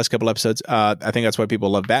 apparently these last couple episodes. I think that's why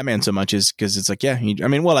people love Batman so much, is because it's like,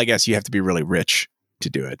 I guess you have to be really rich to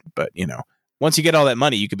do it. But, once you get all that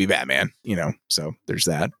money, you could be Batman, so there's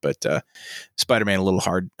that. But Spider-Man, a little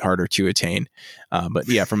harder to attain. But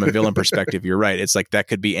yeah, from a villain perspective, you're right. It's like that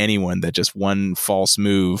could be anyone, that just one false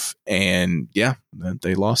move and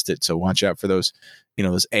they lost it. So watch out for those,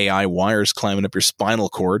 those AI wires climbing up your spinal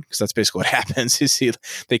cord, because that's basically what happens. Is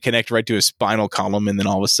they connect right to his spinal column, and then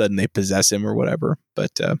all of a sudden they possess him or whatever.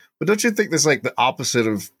 But don't you think that's like the opposite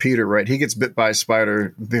of Peter, right? He gets bit by a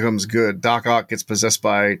spider, becomes good. Doc Ock gets possessed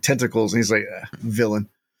by tentacles, and he's like, villain.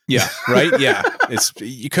 Yeah, right. Yeah,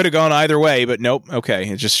 you could have gone either way, but nope. Okay,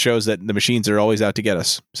 it just shows that the machines are always out to get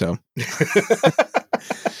us. So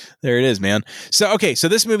There it is, man. So, okay. So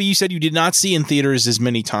this movie you said you did not see in theaters as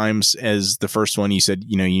many times as the first one. You said,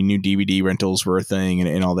 you knew DVD rentals were a thing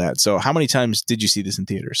and all that. So how many times did you see this in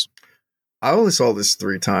theaters? I only saw this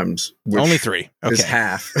 3 times. Only 3. Okay. Is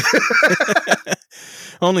half.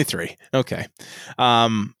 Only 3. Okay.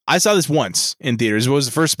 I saw this once in theaters. It was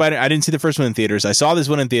the first Spider. I didn't see the first one in theaters. I saw this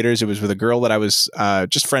one in theaters. It was with a girl that I was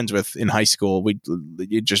just friends with in high school. We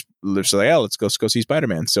just lived like, let's go see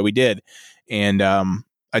Spider-Man. So we did. And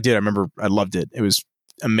I did. I remember I loved it. It was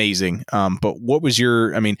amazing. But what was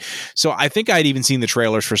so I think I'd even seen the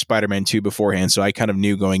trailers for Spider-Man 2 beforehand. So I kind of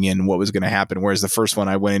knew going in what was going to happen. Whereas the first one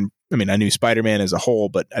I went in, I knew Spider-Man as a whole,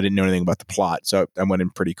 but I didn't know anything about the plot. So I went in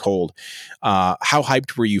pretty cold. How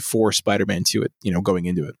hyped were you for Spider-Man 2 going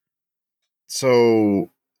into it?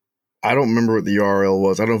 So I don't remember what the URL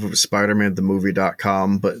was. I don't know if it was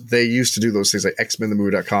SpidermanTheMovie.com, but they used to do those things like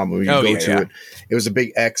XmenTheMovie.com. When you go to it, it was a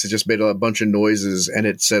big X. It just made a bunch of noises, and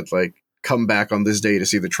it said like, come back on this day to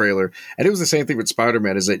see the trailer. And it was the same thing with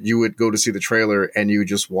Spider-Man, is that you would go to see the trailer and you would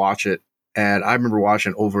just watch it. And I remember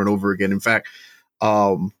watching it over and over again. In fact,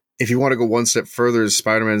 if you want to go one step further,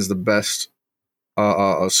 Spider-Man is the best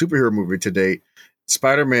superhero movie to date.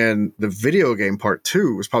 Spider-Man, the video game part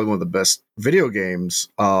 2 was probably one of the best video games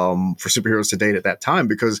for superheroes to date at that time,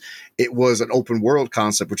 because it was an open world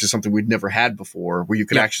concept, which is something we'd never had before, where you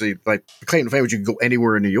could actually, like, claim to fame, you could go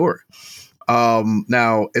anywhere in New York.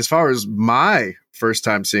 Now, as far as my first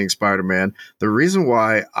time seeing Spider-Man, the reason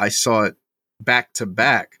why I saw it back to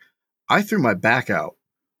back, I threw my back out.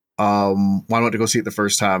 When I went to go see it the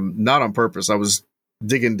first time, not on purpose. I was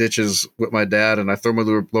digging ditches with my dad, and I threw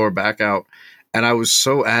my lower back out. And I was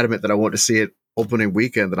so adamant that I wanted to see it opening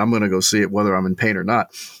weekend that I'm going to go see it whether I'm in pain or not.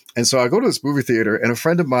 And so I go to this movie theater, and a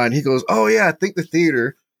friend of mine, he goes, "Oh yeah, I think the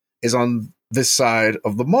theater is on this side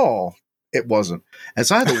of the mall." It wasn't. And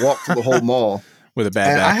so I had to walk through the whole mall with a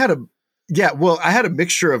bad back. I had a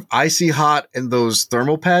mixture of icy hot and those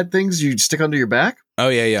thermal pad things you stick under your back. Oh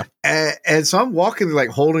yeah. And so I'm walking, like,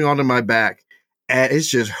 holding onto my back, and it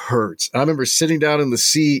just hurts. And I remember sitting down in the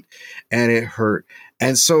seat, and it hurt.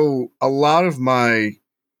 And so a lot of my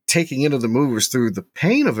taking into the movie was through the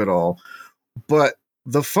pain of it all. But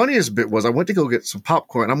the funniest bit was I went to go get some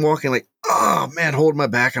popcorn. I'm walking like, oh man, holding my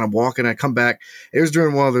back, and I'm walking. I come back. It was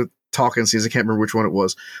during one of the talking scenes. I can't remember which one it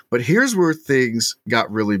was. But here's where things got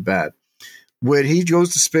really bad. When he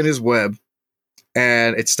goes to spin his web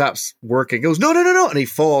and it stops working, he goes, no. And he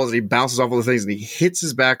falls and he bounces off all the things and he hits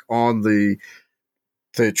his back on the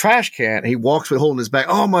trash can, and he walks with holding his back.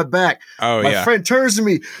 Oh, my back. Oh, my friend turns to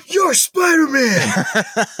me, "You're Spider-Man."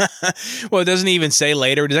 Well, it doesn't even say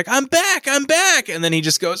later. He's like, I'm back. And then he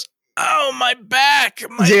just goes, oh, my back,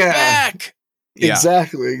 back. Yeah.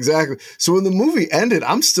 Exactly. So when the movie ended,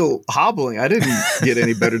 I'm still hobbling. I didn't get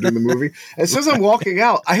any better during the movie. As soon as I'm walking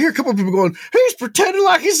out, I hear a couple of people going, "He's pretending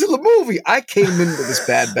like he's in the movie." I came in with this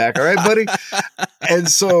bad back. All right, buddy. And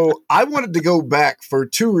so I wanted to go back for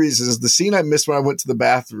 2 reasons. The scene I missed when I went to the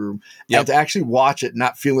bathroom, and to actually watch it,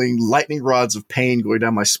 not feeling lightning rods of pain going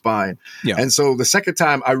down my spine. Yep. And so the second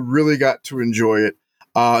time I really got to enjoy it.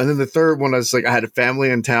 And then the third one, I was like, I had a family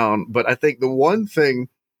in town. But I think the one thing,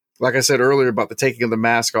 like I said earlier about the taking of the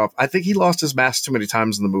mask off, I think he lost his mask too many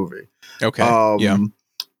times in the movie. Okay.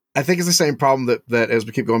 I think it's the same problem that as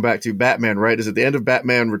we keep going back to Batman, right? Is at the end of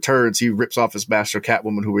Batman Returns, he rips off his mask to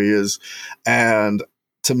Catwoman, who he is. And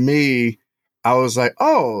to me, I was like,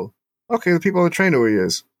 oh, okay, the people on the train know who he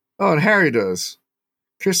is. Oh, and Harry does.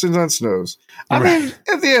 Kirsten Dunst knows. I mean,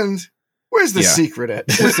 at the end, where's the secret at?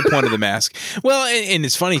 What's the point of the mask? Well, and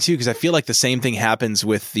it's funny too, because I feel like the same thing happens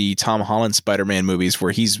with the Tom Holland Spider-Man movies,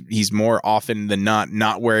 where he's more often than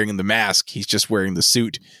not wearing the mask. He's just wearing the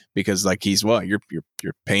suit because, like, you're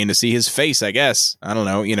paying to see his face, I guess. I don't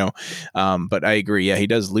know, but I agree. Yeah, he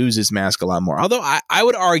does lose his mask a lot more. Although I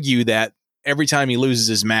would argue that every time he loses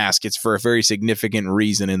his mask, it's for a very significant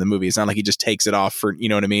reason in the movie. It's not like he just takes it off for, you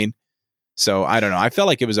know what I mean? So I don't know. I felt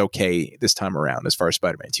like it was okay this time around as far as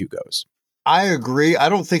Spider-Man 2 goes. I agree. I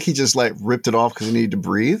don't think he just like ripped it off because he needed to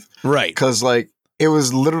breathe. Right. Because like it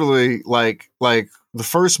was literally like the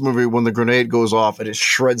first movie when the grenade goes off and it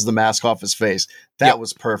shreds the mask off his face. That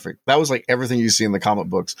was perfect. That was like everything you see in the comic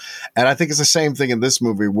books. And I think it's the same thing in this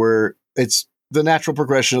movie where it's the natural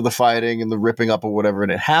progression of the fighting and the ripping up or whatever,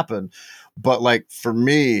 and it happened. But like for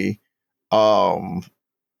me,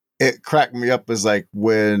 it cracked me up as like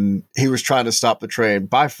when he was trying to stop the train.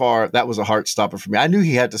 By far, that was a heart stopper for me. I knew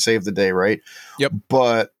he had to save the day, right? Yep.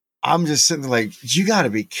 But I'm just sitting there like, you got to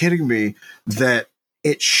be kidding me that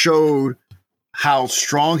it showed how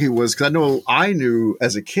strong he was. Because I knew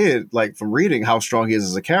as a kid, like from reading, how strong he is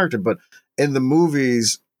as a character. But in the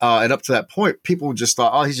movies, And up to that point, people just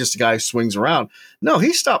thought, oh, he's just a guy who swings around. No,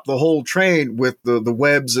 he stopped the whole train with the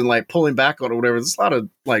webs and like pulling back on it or whatever. There's a lot of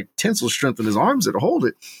like tensile strength in his arms that hold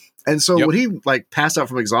it. And so when he like passed out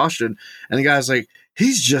from exhaustion and the guy's like,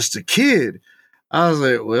 he's just a kid. I was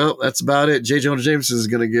like, well, that's about it. J. Jonah Jameson is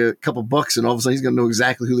going to get a couple bucks and all of a sudden he's going to know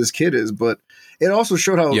exactly who this kid is. But it also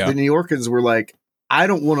showed how the New Yorkers were like, I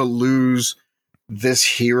don't want to lose this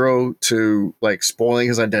hero to like spoiling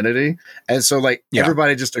his identity. And so like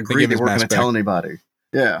everybody just agreed they weren't going to tell anybody.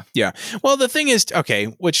 Yeah. Yeah. Well, the thing is, okay,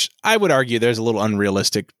 which I would argue there's a little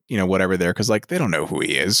unrealistic, whatever there. Cause like, they don't know who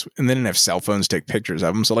he is and they didn't have cell phones to take pictures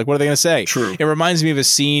of him. So like, what are they going to say? True. It reminds me of a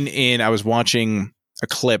scene I was watching a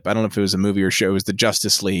clip. I don't know if it was a movie or show. It was the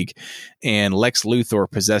Justice League and Lex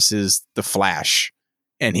Luthor possesses the Flash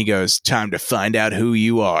and he goes, time to find out who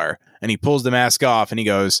you are. And he pulls the mask off and he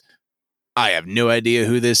goes, I have no idea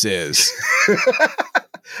who this is.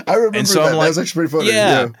 I remember that. That was actually pretty funny.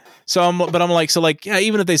 Yeah. So I'm like,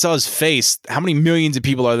 even if they saw his face, how many millions of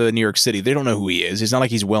people are there in New York City? They don't know who he is. It's not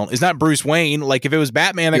like it's not Bruce Wayne. Like if it was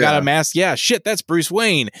Batman that got a mask, shit, that's Bruce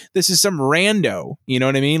Wayne. This is some rando. You know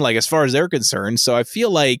what I mean? Like as far as they're concerned. So I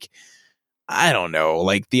feel like, I don't know,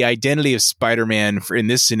 like the identity of Spider-Man in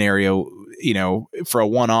this scenario, for a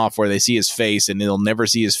one-off where they see his face and they'll never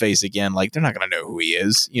see his face again. Like they're not going to know who he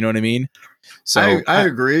is. You know what I mean? So I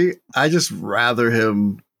agree. I just rather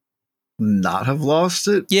him not have lost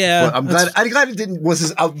it. Yeah, but I'm glad it didn't.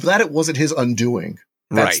 I'm glad it wasn't his undoing.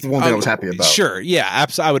 That's the one thing I was happy about. Sure, yeah,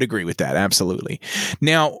 I would agree with that. Absolutely.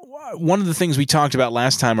 Now, one of the things we talked about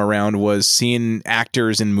last time around was seeing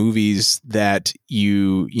actors in movies that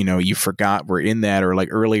you forgot were in that or like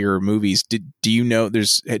earlier movies. Do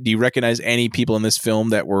you recognize any people in this film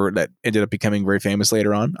that ended up becoming very famous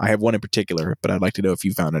later on? I have one in particular, but I'd like to know if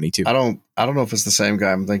you found any too. I don't know if it's the same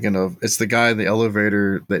guy I'm thinking of. It's the guy in the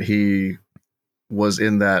elevator that he was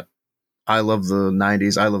in that I Love the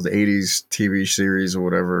 90s, I Love the 80s TV series or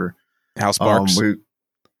whatever. Hal Sparks.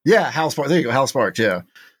 Hal Sparks. There you go, Hal Sparks. Yeah.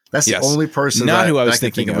 That's the only person. Not who I was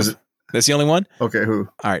thinking of. That's the only one? Okay, who?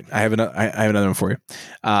 All right, I have another one for you.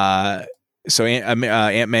 So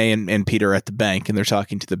Aunt May and Peter are at the bank, and they're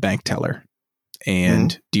talking to the bank teller. And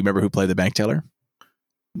do you remember who played the bank teller?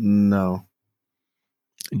 No.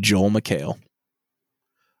 Joel McHale.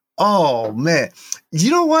 Oh, man.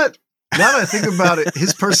 You know what? Now that I think about it,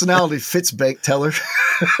 his personality fits bank teller.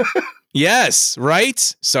 Yes,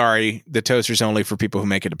 right? Sorry, the toaster's only for people who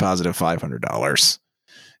make a deposit of $500.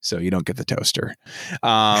 So you don't get the toaster.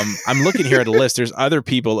 I'm looking here at a list. There's other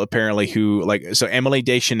people apparently who so Emily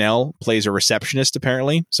Deschanel plays a receptionist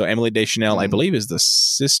apparently. So Emily Deschanel, I believe, is the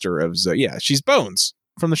sister of Zoe. Yeah, she's Bones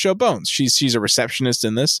from the show Bones. She's a receptionist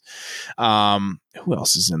in this. Who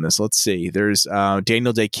else is in this? Let's see. There's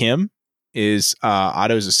Daniel Day Kim is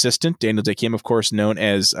Otto's assistant. Daniel Day Kim, of course, known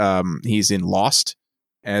as he's in Lost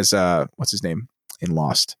as what's his name in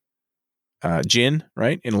Lost? Jin,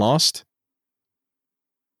 right? In Lost.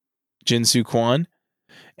 Jin Soo Kwon.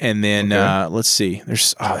 And then let's see.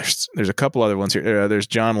 There's a couple other ones here. There's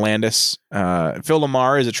John Landis. Phil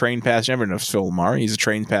Lamar is a trained passenger. Everyone knows Phil Lamar. He's a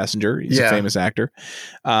trained passenger. He's a famous actor.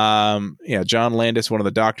 John Landis, one of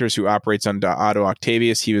the doctors who operates on Otto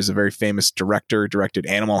Octavius. He was a very famous director. Directed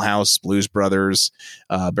Animal House, Blues Brothers,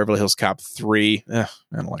 Beverly Hills Cop 3. I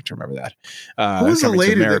don't like to remember that. Who was the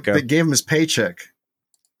lady that gave him his paycheck?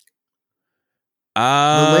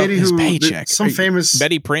 The lady his paycheck. Famous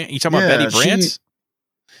Betty Brant. You talking about Betty Brant?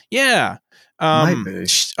 Yeah.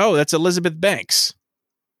 That's Elizabeth Banks.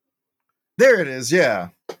 There it is. Yeah.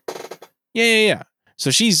 Yeah.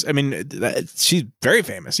 So she's very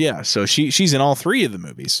famous. Yeah. So she's in all three of the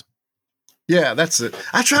movies. Yeah, that's it.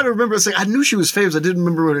 I try to remember. I knew she was famous. I didn't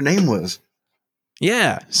remember what her name was.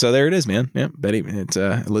 Yeah. So there it is, man. Yeah. Betty. It's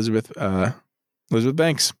Elizabeth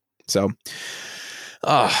Banks. So,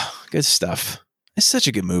 good stuff. It's such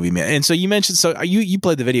a good movie, man. And so you mentioned, you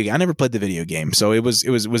played the video game. I never played the video game. So was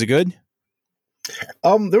it good?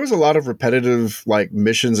 There was a lot of repetitive like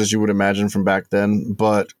missions as you would imagine from back then,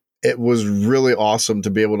 but it was really awesome to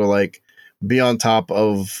be able to like be on top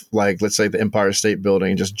of like, let's say the Empire State Building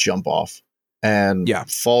and just jump off and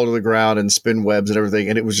fall to the ground and spin webs and everything.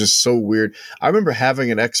 And it was just so weird. I remember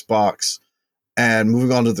having an Xbox and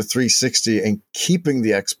moving on to the 360 and keeping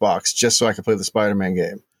the Xbox just so I could play the Spider-Man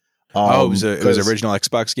game. It was original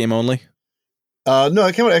Xbox game only? No,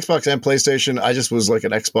 it came on Xbox and PlayStation. I just was like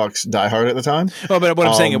an Xbox diehard at the time. Oh, but what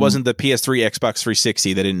I'm saying, it wasn't the PS3, Xbox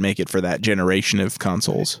 360 that didn't make it for that generation of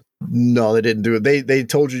consoles. No, they didn't do it. They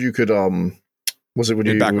told you could was it when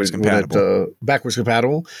you backwards compatible? Backwards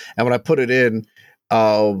compatible. And when I put it in,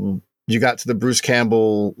 you got to the Bruce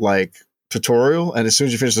Campbell like tutorial, and as soon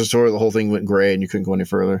as you finished the tutorial, the whole thing went gray and you couldn't go any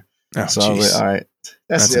further. Oh, so I was like, all right,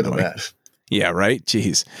 that's the end annoying. of that. Yeah, right.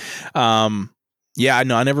 Jeez. Yeah,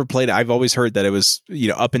 no, I never played it. I've always heard that it was,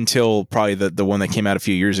 up until probably the one that came out a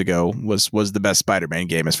few years ago was the best Spider-Man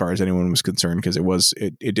game as far as anyone was concerned, because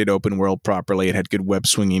it did open world properly. It had good web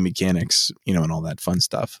swinging mechanics, and all that fun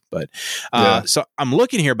stuff. But so I'm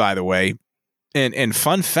looking here, by the way, and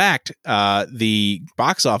fun fact, the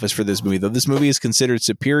box office for this movie, though this movie is considered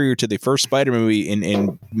superior to the first Spider movie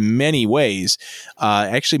in many ways,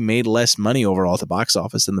 actually made less money overall at the box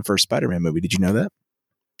office than the first Spider-Man movie. Did you know that?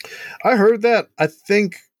 I heard that. I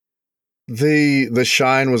think the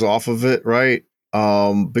shine was off of it, right?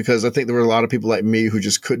 Because I think there were a lot of people like me who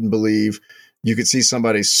just couldn't believe you could see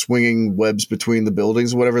somebody swinging webs between the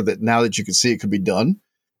buildings or whatever, that now that you could see it could be done.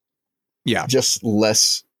 Yeah. Just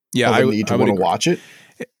less of a need to want to watch it.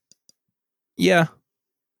 Yeah.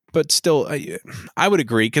 But still, I would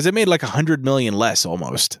agree, because it made like $100 million less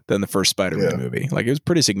almost than the first Spider-Man movie. Like, it was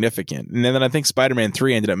pretty significant. And then I think Spider-Man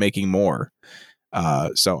 3 ended up making more.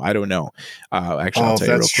 So I don't know. Actually, I'll tell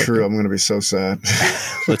you real quick. That's true. I'm going to be so sad.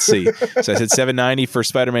 Let's see. So I said $790 for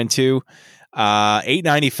Spider-Man 2,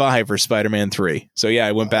 $895 for Spider-Man 3. So yeah,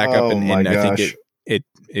 I went back up and I think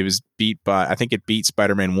it was beat by, I think it beat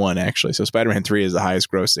Spider-Man 1 actually. So Spider-Man 3 is the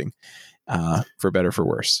highest grossing, for better or for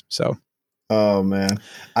worse. So. Oh man,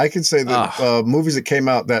 I can say that movies that came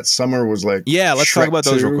out that summer was like, let's Shrek talk about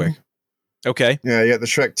those 2. real quick. Okay. Yeah, you got the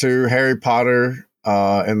Shrek 2, Harry Potter,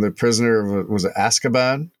 and the Prisoner was it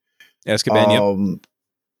Azkaban? Azkaban, yep.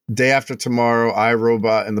 Day After Tomorrow, I,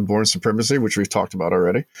 Robot, and The Bourne Supremacy, which we've talked about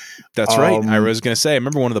already. That's right. I was going to say, I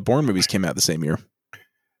remember one of the Bourne movies came out the same year.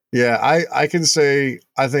 Yeah, I can say,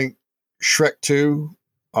 I think Shrek 2,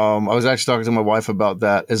 I was actually talking to my wife about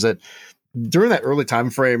that, is that during that early time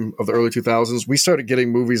frame of the early 2000s, we started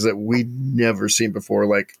getting movies that we'd never seen before.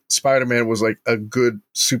 Like Spider-Man was like a good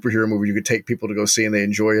superhero movie you could take people to go see and they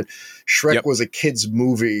enjoy it. Shrek was a kid's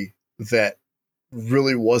movie that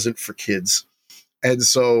really wasn't for kids. And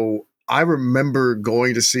so I remember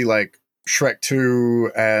going to see like Shrek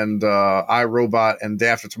 2 and I, Robot and Day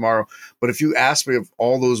After Tomorrow. But if you ask me of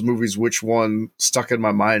all those movies, which one stuck in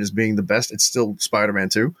my mind as being the best, it's still Spider-Man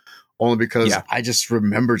 2. Only because I just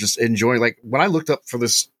remember just enjoying, like when I looked up for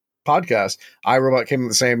this podcast, I, Robot came in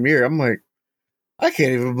the same year. I'm like, I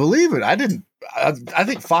can't even believe it. I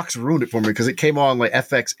think Fox ruined it for me because it came on like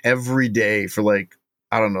FX every day for like,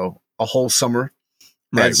 I don't know, a whole summer.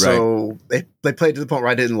 Right. So they played to the point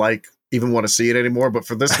where I didn't even want to see it anymore. But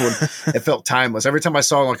for this one, it felt timeless. Every time I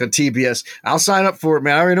saw it like on TBS, I'll sign up for it,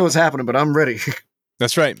 man. I already know what's happening, but I'm ready.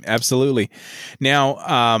 That's right. Absolutely.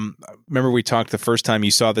 Now, remember we talked the first time you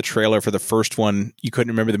saw the trailer for the first one. You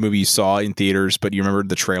couldn't remember the movie you saw in theaters, but you remembered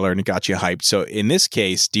the trailer and it got you hyped. So in this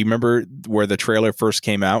case, do you remember where the trailer first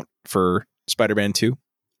came out for Spider-Man 2? Do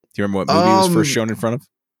you remember what movie it was first shown in front of?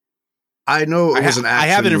 I know it was an action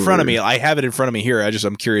I have it in movie. front of me. I have it in front of me here.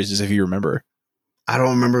 I'm curious as if you remember. I don't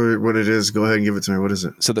remember what it is. Go ahead and give it to me. What is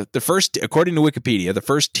it? So the first, according to Wikipedia, the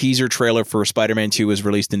first teaser trailer for Spider-Man 2 was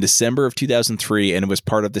released in December of 2003, and it was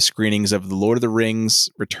part of the screenings of The Lord of the Rings: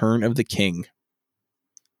 Return of the King.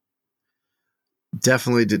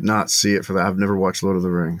 Definitely did not see it for that. I've never watched Lord of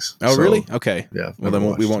the Rings. Oh, so, really? Okay. Yeah. Well,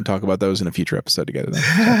 then we won't talk about those in a future episode together.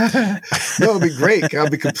 Then. No, it'd be great. I'll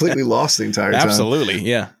be completely lost the entire time. Absolutely.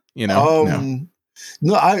 Yeah.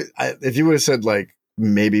 No, I if you would have said like,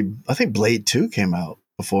 maybe I think Blade 2 came out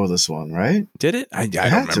before this one, right? Did it? I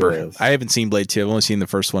don't remember. I haven't seen Blade 2. I've only seen the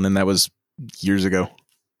first one, and that was years ago.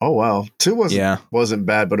 Oh wow, 2 wasn't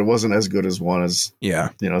bad, but it wasn't as good as 1 as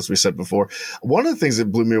as we said before. One of the things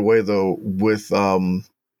that blew me away though with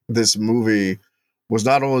this movie was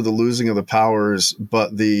not only the losing of the powers,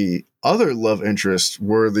 but the other love interests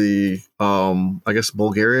were the I guess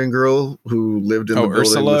Bulgarian girl who lived in the building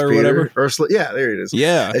Ursula with or Peter. whatever. Ursula, yeah, there it is.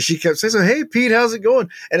 Yeah, and she kept saying, "So, hey Pete, how's it going?"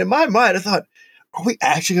 And in my mind, I thought, "Are we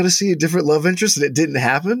actually going to see a different love interest?" And it didn't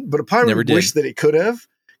happen. But a part of me wished that it could have,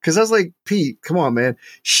 because I was like, "Pete, come on, man,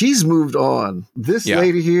 she's moved on. This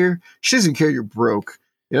lady here, she doesn't care you're broke.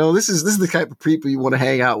 This is the type of people you want to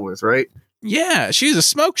hang out with, right?" Yeah, she was a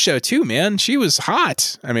smoke show too, man. She was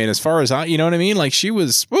hot. I mean, as far as you know what I mean? Like she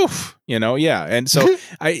was, yeah. And so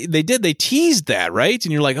they teased that, right?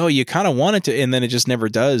 And you're like, oh, you kind of want it to, and then it just never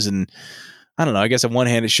does. And I don't know. I guess on one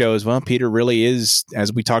hand, it shows, well, Peter really is,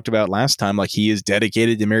 as we talked about last time, like he is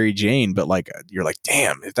dedicated to Mary Jane. But like, you're like,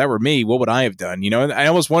 damn, if that were me, what would I have done? And I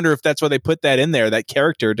almost wonder if that's why they put that in there, that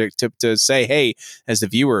character to say, hey, as the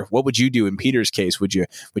viewer, what would you do in Peter's case? Would you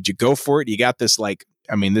go for it? You got this, like,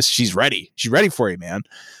 I mean, she's ready. She's ready for you, man.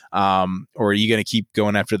 Or are you going to keep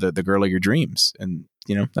going after the girl of your dreams? And,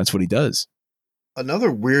 that's what he does.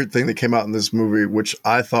 Another weird thing that came out in this movie, which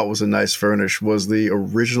I thought was a nice furnish, was the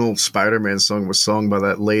original Spider-Man song was sung by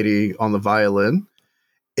that lady on the violin.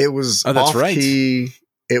 It was off key.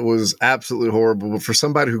 It was absolutely horrible. But for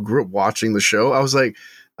somebody who grew up watching the show, I was like,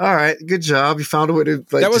 all right, good job. You found a way to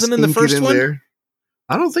like that wasn't in the first one. There.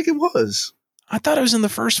 I don't think it was. I thought it was in the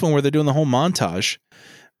first one where they're doing the whole montage.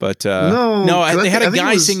 But no, they had a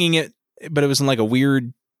guy singing it, but it was in like a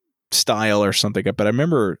weird style or something. But I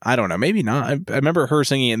remember, I don't know, maybe not. I remember her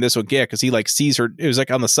singing it in this one, yeah, because he like sees her. It was like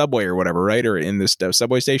on the subway or whatever, right? Or in this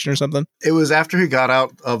subway station or something. It was after he got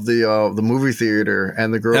out of the movie theater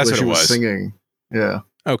and the girl that she was singing. Yeah.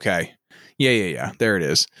 Okay. Yeah. There it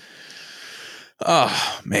is.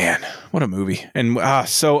 Oh man, what a movie! And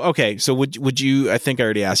so would you? I think I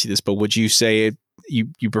already asked you this, but would you say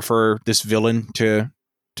you prefer this villain to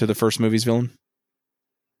the first movie's villain?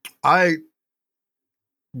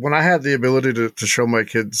 When I had the ability to show my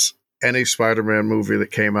kids any Spider-Man movie that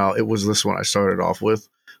came out, it was this one I started off with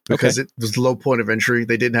because it was the low point of entry.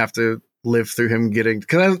 They didn't have to live through him getting,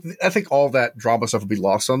 because I think all that drama stuff would be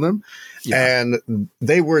lost on them. Yeah. And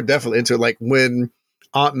they were definitely into it. Like when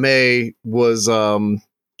Aunt May was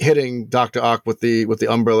hitting Dr. Ock with the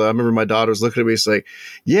umbrella, I remember my daughter was looking at me, it's like,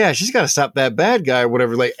 yeah, she's got to stop that bad guy or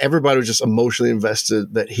whatever. Like everybody was just emotionally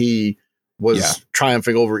invested that he was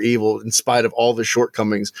triumphing over evil in spite of all the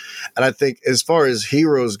shortcomings. And I think as far as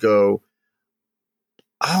heroes go,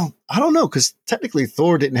 I don't know, because technically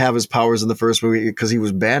Thor didn't have his powers in the first movie because he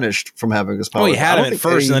was banished from having his powers. Oh, he had him at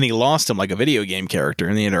first, and then he lost him like a video game character,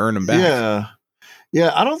 and he had to earn him back.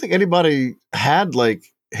 Yeah. I don't think anybody had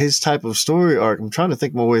like his type of story arc. I'm trying to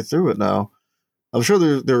think my way through it now. I'm sure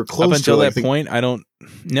they're close up until to that point. I don't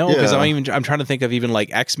know, because I'm trying to think of even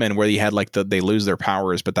like X-Men where he had like they lose their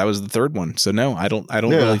powers, but that was the third one. So no, I don't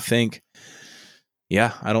really think.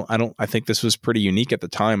 Yeah, I think this was pretty unique at the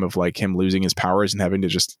time of like him losing his powers and having to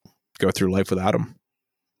just go through life without them.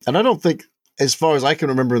 And I don't think, as far as I can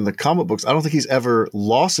remember in the comic books, I don't think he's ever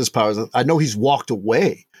lost his powers. I know he's walked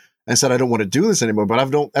away and said, I don't want to do this anymore, but I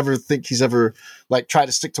don't ever think he's ever like tried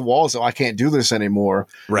to stick to walls. So I can't do this anymore.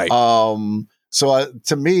 Right. So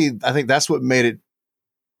to me, I think that's what made it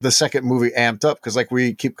the second movie amped up. Cause like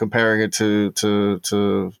we keep comparing it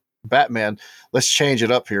to Batman. Let's change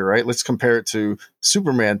it up here, right? Let's compare it to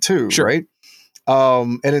Superman 2, right?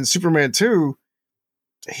 And in Superman 2,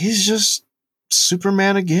 he's just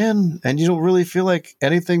Superman again, and you don't really feel like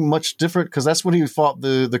anything much different because that's when he fought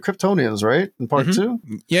the Kryptonians, right? In part 2?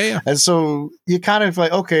 Yeah. And so you kind of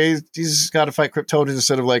like, okay, he's got to fight Kryptonians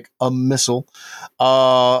instead of like a missile.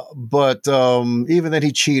 But even then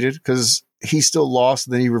he cheated because he still lost,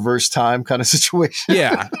 and then he reversed time kind of situation.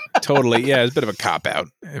 Yeah, totally. Yeah, it's a bit of a cop-out,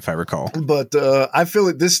 if I recall. But I feel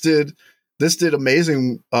like this did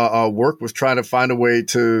amazing work with trying to find a way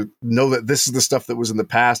to know that this is the stuff that was in the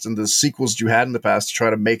past and the sequels you had in the past to try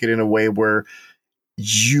to make it in a way where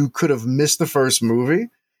you could have missed the first movie.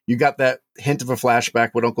 You got that hint of a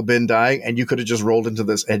flashback with Uncle Ben dying, and you could have just rolled into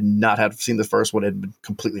this and not have seen the first one and been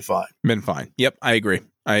completely fine. Been fine. Yep, I agree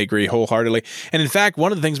wholeheartedly. And in fact,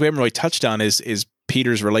 one of the things we haven't really touched on is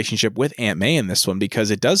Peter's relationship with Aunt May in this one, because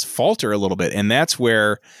it does falter a little bit, and that's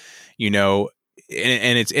where, it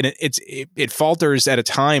falters at a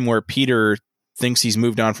time where Peter thinks he's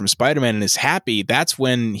moved on from Spider-Man and is happy. That's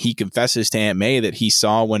when he confesses to Aunt May that he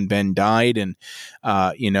saw when Ben died, and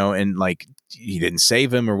and like he didn't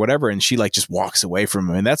save him or whatever, and she like just walks away from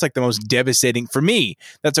him. And that's like the most devastating for me.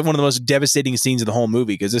 That's like one of the most devastating scenes of the whole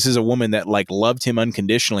movie, because this is a woman that like loved him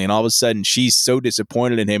unconditionally, and all of a sudden she's so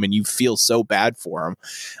disappointed in him, and you feel so bad for him.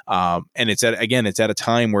 And it's at a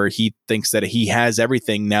time where he thinks that he has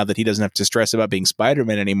everything now, that he doesn't have to stress about being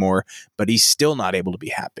Spider-Man anymore, but he's still not able to be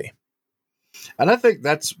happy. And I think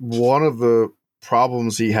that's one of the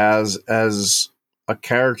problems he has as a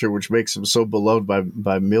character, which makes him so beloved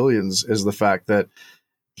by millions, is the fact that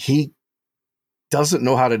he doesn't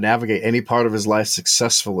know how to navigate any part of his life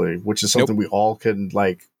successfully, which is something we all can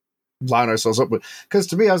like line ourselves up with. Because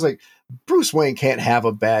to me, I was like, Bruce Wayne can't have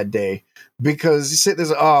a bad day, because you sit there,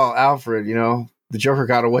 oh, Alfred, the Joker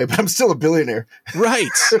got away, but I'm still a billionaire. Right.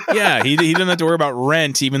 Yeah. He doesn't have to worry about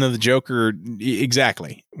rent, even though the Joker,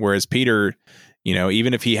 exactly. Whereas Peter,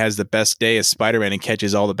 even if he has the best day as Spider-Man and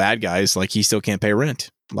catches all the bad guys, like he still can't pay rent.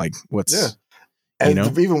 Like what's, and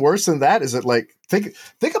even worse than that is that like, think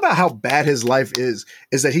about how bad his life is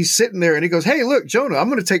that he's sitting there and he goes, hey, look, Jonah, I'm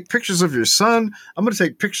going to take pictures of your son. I'm going to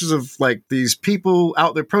take pictures of like these people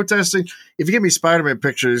out there protesting. If you give me Spider-Man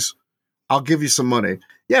pictures, I'll give you some money.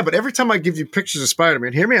 Yeah, but every time I give you pictures of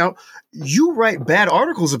Spider-Man, hear me out, you write bad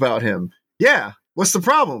articles about him. Yeah, what's the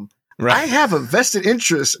problem? Right. I have a vested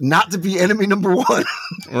interest not to be enemy number one.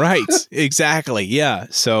 Right. Exactly. Yeah.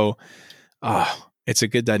 So, it's a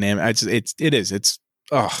good dynamic. It is.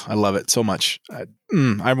 I love it so much. I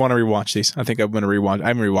want to rewatch these. I think I'm going to rewatch. I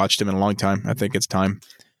haven't rewatched them in a long time. I think it's time.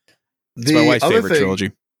 It's my wife's favorite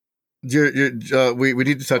trilogy. We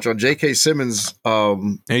need to touch on J.K. Simmons.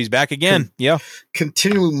 He's back again.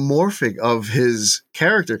 Continually morphing of his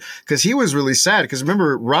character, because he was really sad. Because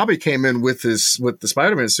remember, Robbie came in with the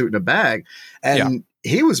Spider-Man suit in a bag, and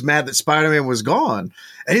he was mad that Spider-Man was gone.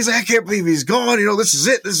 And he's like, I can't believe he's gone. This is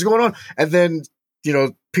it. This is going on. And then,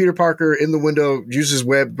 Peter Parker in the window uses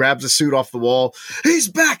web, grabs a suit off the wall. He's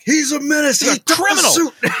back. He's a menace. He's a criminal.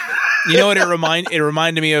 Suit. You know what it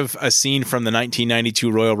reminded me of a scene from the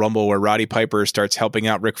 1992 Royal Rumble where Roddy Piper starts helping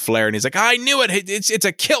out Ric Flair, and he's like, I knew it. It's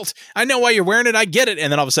a kilt. I know why you're wearing it. I get it.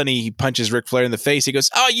 And then all of a sudden he punches Ric Flair in the face. He goes,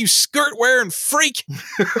 oh, you skirt wearing freak.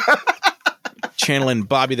 Channeling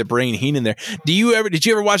Bobby the Brain Heenan there. Did you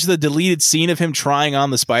ever watch the deleted scene of him trying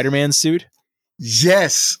on the Spider-Man suit?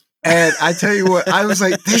 Yes. And I tell you what, I was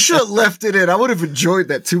like, they should have left it in. I would have enjoyed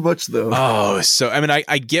that too much, though. Oh, so, I mean,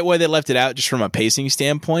 I get why they left it out just from a pacing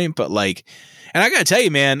standpoint, but and I got to tell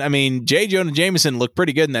you, man, I mean, J. Jonah Jameson looked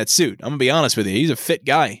pretty good in that suit. I'm going to be honest with you. He's a fit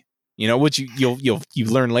guy, which you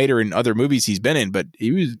learn later in other movies he's been in, but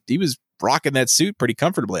he was rocking that suit pretty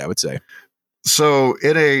comfortably, I would say. So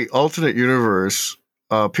in a alternate universe,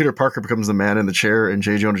 Peter Parker becomes the man in the chair, and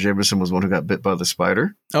J. Jonah Jameson was one who got bit by the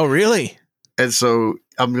spider. Oh, really? And so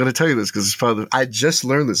I'm going to tell you this because I just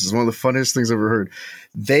learned this. It's one of the funniest things I've ever heard.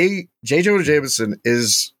 J. Jonah Jameson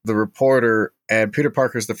is the reporter and Peter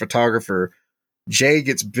Parker's the photographer. Jay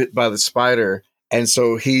gets bit by the spider. And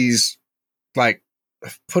so he's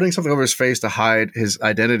putting something over his face to hide his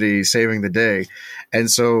identity, saving the day.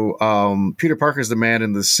 And so Peter Parker's the man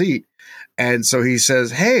in the seat. And so he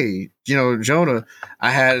says, hey, Jonah,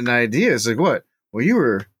 I had an idea. It's like, what? Well, you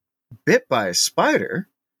were bit by a spider.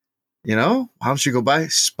 Why don't you go by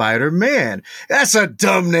Spider-Man? That's a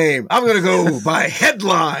dumb name. I'm going to go by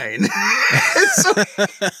Headline. So, I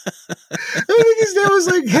think his name was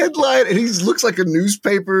Headline, and he looks like a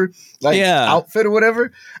newspaper outfit or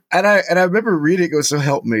whatever. And I remember reading it, go, so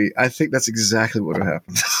help me. I think that's exactly what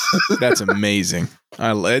happened. That's amazing.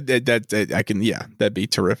 That'd be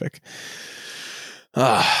terrific.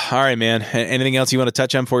 All right, man. Anything else you want to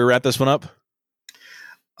touch on before we wrap this one up?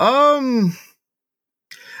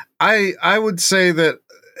 I would say that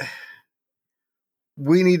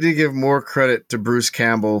we need to give more credit to Bruce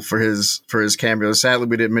Campbell for his cameo. Sadly,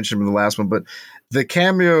 we didn't mention him in the last one, but the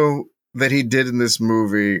cameo that he did in this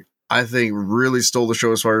movie, I think, really stole the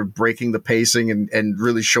show as far as breaking the pacing and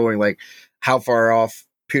really showing how far off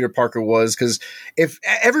Peter Parker was. Because if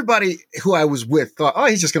everybody who I was with thought, oh,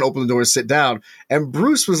 he's just going to open the door and sit down, and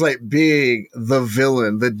Bruce was being the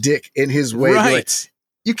villain, the dick in his way, right?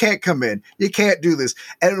 You can't come in. You can't do this.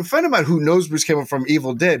 And a friend of mine who knows Bruce Campbell from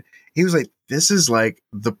Evil Dead, he was like, this is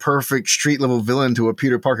the perfect street level villain to a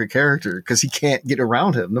Peter Parker character because he can't get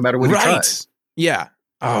around him no matter what he tries. Yeah.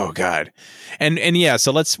 Oh God. And yeah,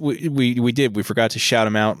 so we forgot to shout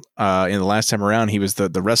him out in the last time around. He was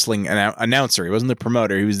the wrestling announcer. He wasn't the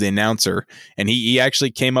promoter. He was the announcer, and he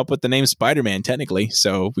actually came up with the name Spider-Man technically.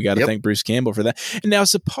 So we got to thank Bruce Campbell for that. And now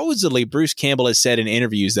supposedly Bruce Campbell has said in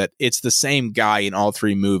interviews that it's the same guy in all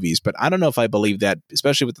three movies, but I don't know if I believe that,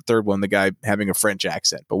 especially with the third one, the guy having a French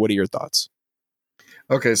accent. But what are your thoughts?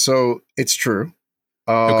 Okay. So it's true.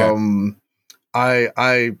 Okay.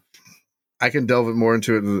 I can delve more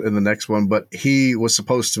into it in the next one, but he was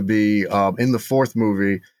supposed to be in the fourth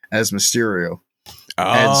movie as Mysterio.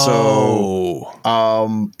 Oh. And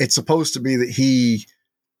so it's supposed to be that he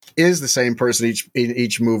is the same person in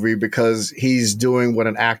each movie because he's doing what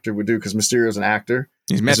an actor would do because Mysterio is an actor.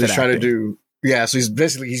 He's method acting. Trying to do, so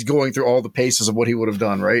he's going through all the paces of what he would have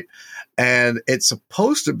done, right? And it's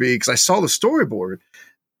supposed to be, because I saw the storyboard,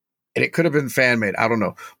 and it could have been fan made. I don't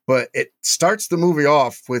know. But it starts the movie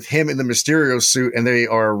off with him in the Mysterio suit, and they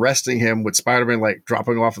are arresting him with Spider-Man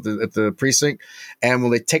dropping off at the precinct. And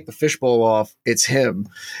when they take the fishbowl off, it's him.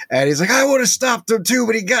 And he's like, I would have stopped him too,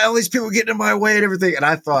 but he got all these people getting in my way and everything. And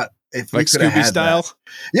I thought, if we could have had style?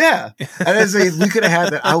 That. Yeah. And if we could have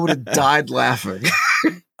had that, I would have died laughing.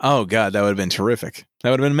 Oh God, that would have been terrific.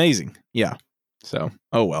 That would have been amazing. Yeah. So,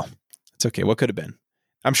 oh well. It's okay. What could have been?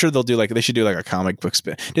 I'm sure they should do a comic book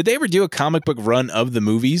spin. Did they ever do a comic book run of the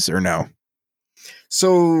movies or no?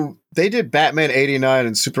 So they did Batman 89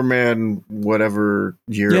 and Superman whatever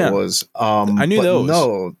year it was. I knew those.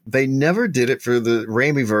 No, they never did it for the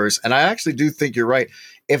Raimi-verse. And I actually do think you're right.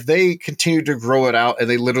 If they continued to grow it out and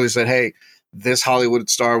they literally said, hey, this Hollywood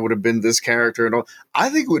star would have been this character and all, I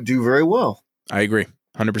think it would do very well. I agree.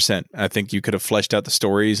 100%. I think you could have fleshed out the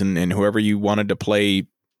stories and whoever you wanted to play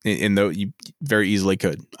in though you very easily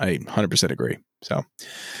could. I 100% agree. So,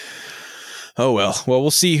 oh well, we'll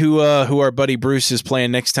see who our buddy Bruce is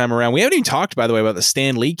playing next time around. We haven't even talked, by the way, about the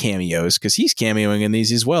Stan Lee cameos because he's cameoing in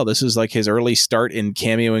these as well. This is like his early start in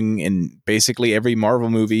cameoing in basically every Marvel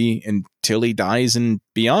movie until he dies and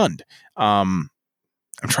beyond.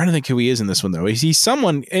 I'm trying to think who he is in this one, though. He's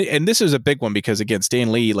someone, and this is a big one because, again,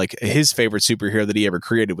 Stan Lee, like his favorite superhero that he ever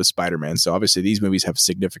created was Spider-Man. So obviously these movies have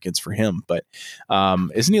significance for him. But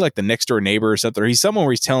isn't he like the next door neighbor or something? Or he's someone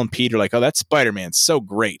where he's telling Peter, like, oh, that Spider-Man's so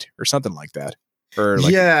great or something like that. Or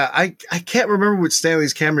like, yeah, I can't remember what Stan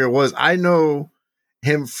Lee's cameo was. I know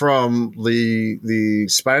him from the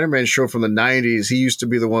Spider-Man show from the 90s. He used to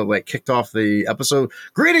be the one like kicked off the episode.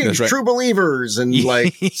 Greetings, right. True believers. And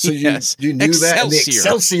like, so yes. you knew Excelsior. That. And the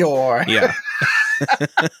Excelsior. Yeah.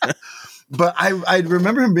 But I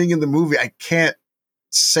remember him being in the movie. I can't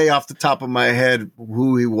say off the top of my head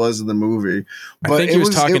who he was in the movie. But I think he was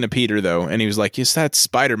talking to Peter though. And he was like, yes, that's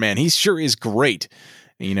Spider-Man. He sure is great.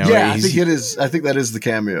 You know, yeah, I think it is. I think that is the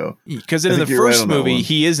cameo. Because in the first movie,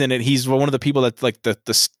 he is in it. He's one of the people that like the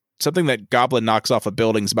something that Goblin knocks off a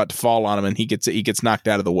building is about to fall on him, and he gets knocked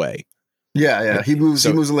out of the way. Yeah. He moves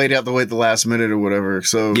a lady out the way at the last minute or whatever.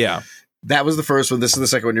 So yeah, that was the first one. This is the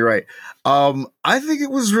second one. You're right. I think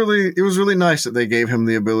it was really nice that they gave him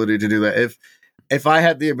the ability to do that. If I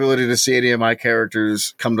had the ability to see any of my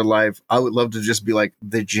characters come to life, I would love to just be like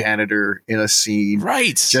the janitor in a scene,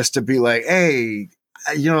 right? Just to be like, hey.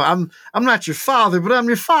 You know, I'm not your father, but I'm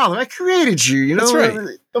your father. I created you. You know, that's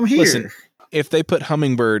right. I'm here. Listen, if they put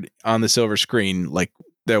Hummingbird on the silver screen, like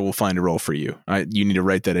they will find a role for you. You need to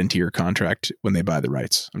write that into your contract when they buy the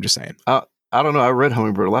rights. I'm just saying. I don't know. I read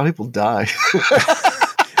Hummingbird. A lot of people die.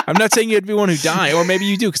 I'm not saying you'd be one who die, or maybe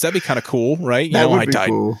you do, because that'd be kind of cool, right? You that know, would be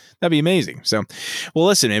cool. That'd be amazing. So, well,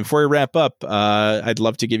 listen, and before we wrap up, I'd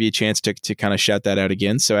love to give you a chance to kind of shout that out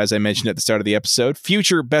again. So, as I mentioned at the start of the episode,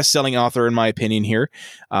 future best-selling author, in my opinion here,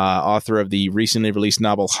 author of the recently released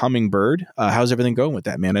novel Hummingbird. How's everything going with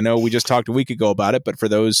that, man? I know we just talked a week ago about it, but for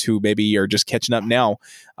those who maybe are just catching up now,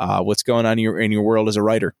 what's going on in your world as a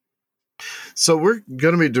writer? So we're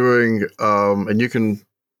going to be doing, and you can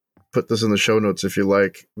put this in the show notes if you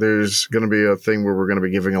like. There's going to be a thing where we're going to be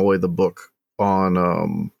giving away the book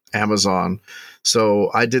on Amazon. So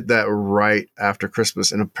I did that right after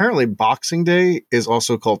Christmas. And apparently Boxing Day is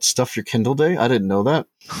also called Stuff Your Kindle Day. I didn't know that.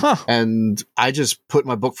 Huh. And I just put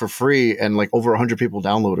my book for free and like over 100 people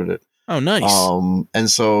downloaded it. Oh, nice. And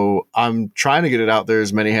so I'm trying to get it out there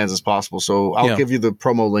as many hands as possible. So I'll give you the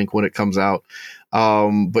promo link when it comes out.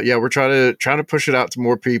 But yeah, we're trying to push it out to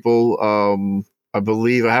more people. I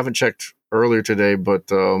believe, I haven't checked earlier today,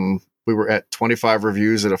 but we were at 25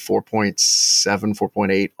 reviews at a 4.7,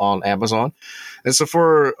 4.8 on Amazon. And so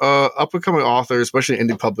for up-and-coming author, especially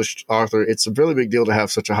indie published author, it's a really big deal to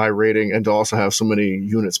have such a high rating and to also have so many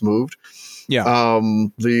units moved. Yeah.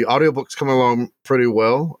 The audiobook's coming along pretty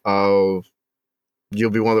well. You'll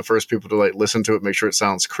be one of the first people to like listen to it, make sure it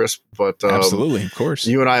sounds crisp. But absolutely, of course.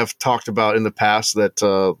 You and I have talked about in the past that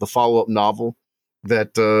the follow-up novel,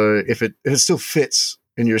 that if it still fits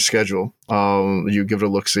in your schedule, you give it a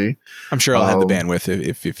look-see. I'm sure I'll have the bandwidth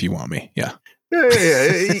if you want me. Yeah.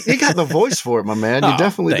 Yeah. You got the voice for it, my man. You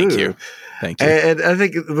definitely do. Thank you. And I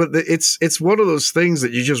think it's one of those things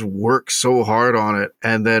that you just work so hard on it.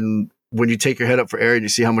 And then when you take your head up for air and you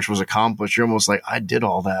see how much was accomplished, you're almost like, I did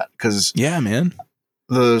all that. Because yeah, man.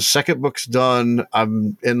 The second book's done.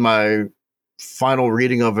 I'm in my final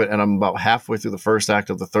reading of it, and I'm about halfway through the first act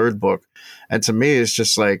of the third book. And to me, it's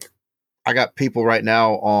just like, I got people right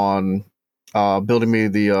now on building me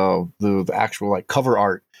the actual like cover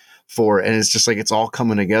art for it, and it's just like it's all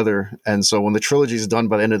coming together. And so when the trilogy is done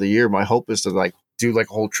by the end of the year, my hope is to like do like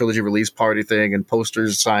a whole trilogy release party thing and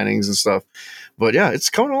posters, signings and stuff. But yeah, it's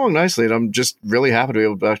coming along nicely, and I'm just really happy to be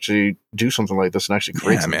able to actually do something like this and actually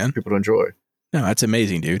create something for people to enjoy. No, that's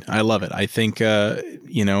amazing, dude. I love it. I think,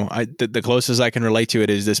 the closest I can relate to it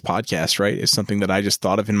is this podcast, right? It's something that I just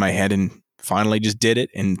thought of in my head and finally just did it,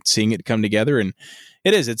 and seeing it come together. And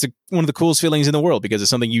it's one of the coolest feelings in the world, because it's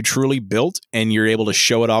something you truly built and you're able to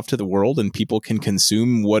show it off to the world, and people can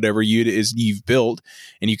consume whatever you've built,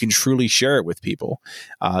 and you can truly share it with people.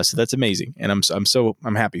 So that's amazing. And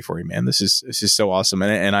I'm happy for you, man. This is so awesome.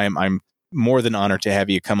 And I'm more than honored to have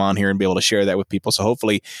you come on here and be able to share that with people. So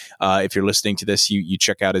hopefully, if you're listening to this, you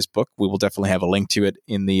check out his book. We will definitely have a link to it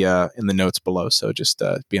in the notes below. So just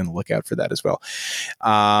be on the lookout for that as well.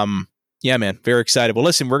 Yeah, man. Very excited. Well,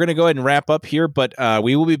 listen, we're going to go ahead and wrap up here, but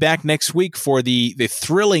we will be back next week for the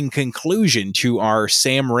thrilling conclusion to our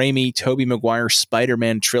Sam Raimi, Tobey Maguire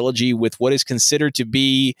Spider-Man trilogy with what is considered to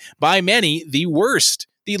be, by many, the worst,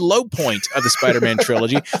 the low point of the Spider-Man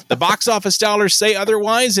trilogy. The box office dollars say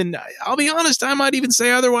otherwise, and I'll be honest, I might even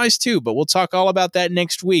say otherwise too, but we'll talk all about that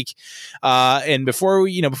next week. And before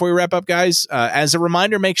we wrap up, guys, as a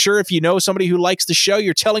reminder, make sure if you know somebody who likes the show,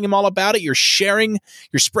 you're telling them all about it, you're sharing,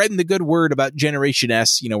 you're spreading the good word about Generation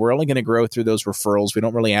S. We're only going to grow through those referrals. We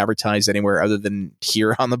don't really advertise anywhere other than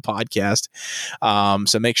here on the podcast.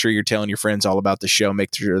 So make sure you're telling your friends all about the show.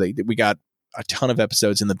 Make sure we got a ton of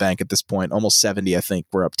episodes in the bank at this point, almost 70, I think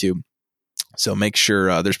we're up to. So make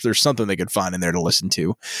sure there's something they could find in there to listen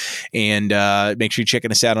to. And make sure you're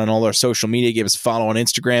checking us out on all our social media. Give us a follow on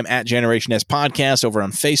Instagram at Generation S Podcast, over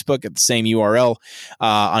on Facebook at the same URL,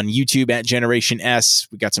 on YouTube at Generation S.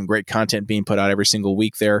 We got some great content being put out every single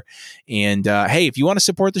week there. And hey, if you want to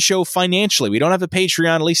support the show financially, we don't have a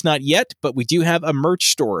Patreon, at least not yet, but we do have a merch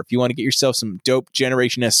store. If you want to get yourself some dope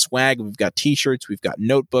Generation S swag, we've got t-shirts, we've got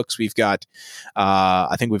notebooks, we've got,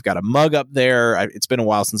 I think we've got a mug up there. It's been a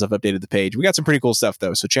while since I've updated the page. We got some pretty cool stuff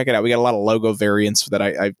though, so check it out. We got a lot of logo variants that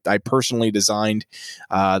I personally designed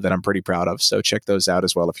that I'm pretty proud of, so check those out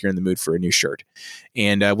as well if you're in the mood for a new shirt.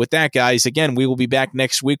 And with that, guys, again, we will be back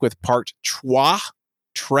next week with part 3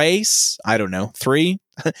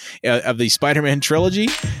 of the Spider-Man trilogy,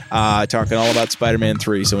 talking all about Spider-Man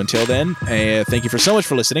 3. So until then, thank you so much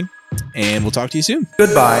for listening, and we'll talk to you soon.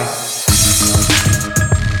 Goodbye.